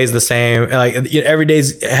every day is the same. Like every day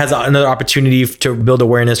has another opportunity to build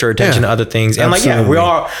awareness or attention to other things. And absolutely.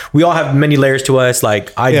 we all have many layers to us.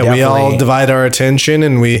 Like we all divide our attention,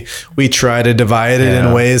 and we try to divide it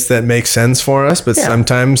in ways that make sense for us. But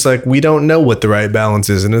sometimes like we don't know what the right balance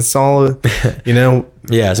is, and it's all, you know,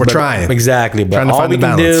 we're trying. Exactly. But all we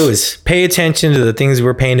can do is pay attention to the things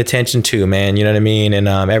we're paying attention to, man. You know what I mean? And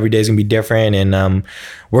every day's gonna be different. And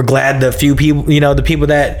we're glad the few people, you know, the people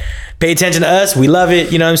that pay attention to us, we love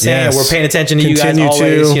it. You know what I'm saying? Yes. We're paying attention to you guys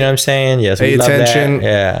always. You know what I'm saying? Yes, pay we attention. Love that.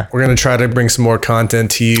 Yeah. We're gonna try to bring some more content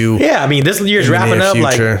to you. Yeah, I mean, this year's wrapping up.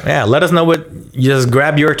 Future. Like, let us know what. Just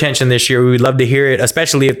grab your attention this year. We would love to hear it,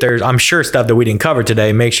 especially if there's, I'm sure, stuff that we didn't cover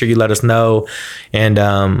today. Make sure you let us know, and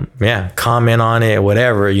comment on it,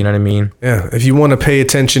 whatever. You know what I mean? Yeah. If you want to pay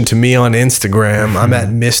attention to me on Instagram, I'm at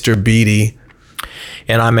Mr. Beatty,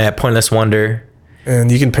 and I'm at Pointless Wonder.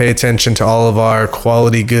 And you can pay attention to all of our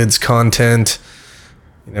quality goods content.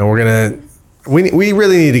 You know, we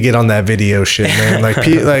really need to get on that video shit, man. Like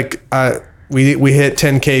we hit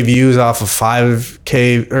 10K views off of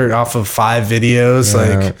 5K or off of 5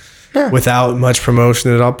 videos, without much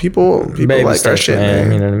promotion at all. People baby like that shit,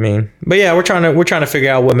 man. You know what I mean? But yeah, we're trying to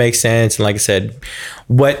figure out what makes sense, and like I said,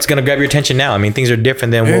 what's gonna grab your attention now. I mean, things are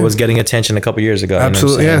different than what was getting attention a couple years ago.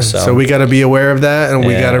 Absolutely, you know So we got to be aware of that, and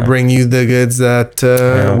we got to bring you the goods that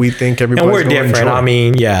we think everybody's and we're different. Enjoy. I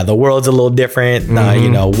mean, the world's a little different. You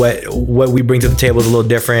know what we bring to the table is a little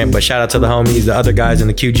different. But shout out to the homies, the other guys in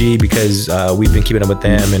the QG, because we've been keeping up with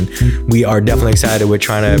them, and we are definitely excited. We're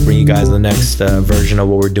trying to bring you guys the next version of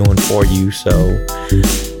what we're doing for you. So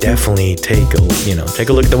definitely take a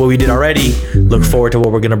look at what we did already. Look forward to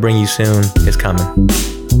what we're gonna bring you soon. It's coming.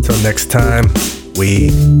 Until next time, we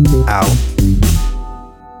out.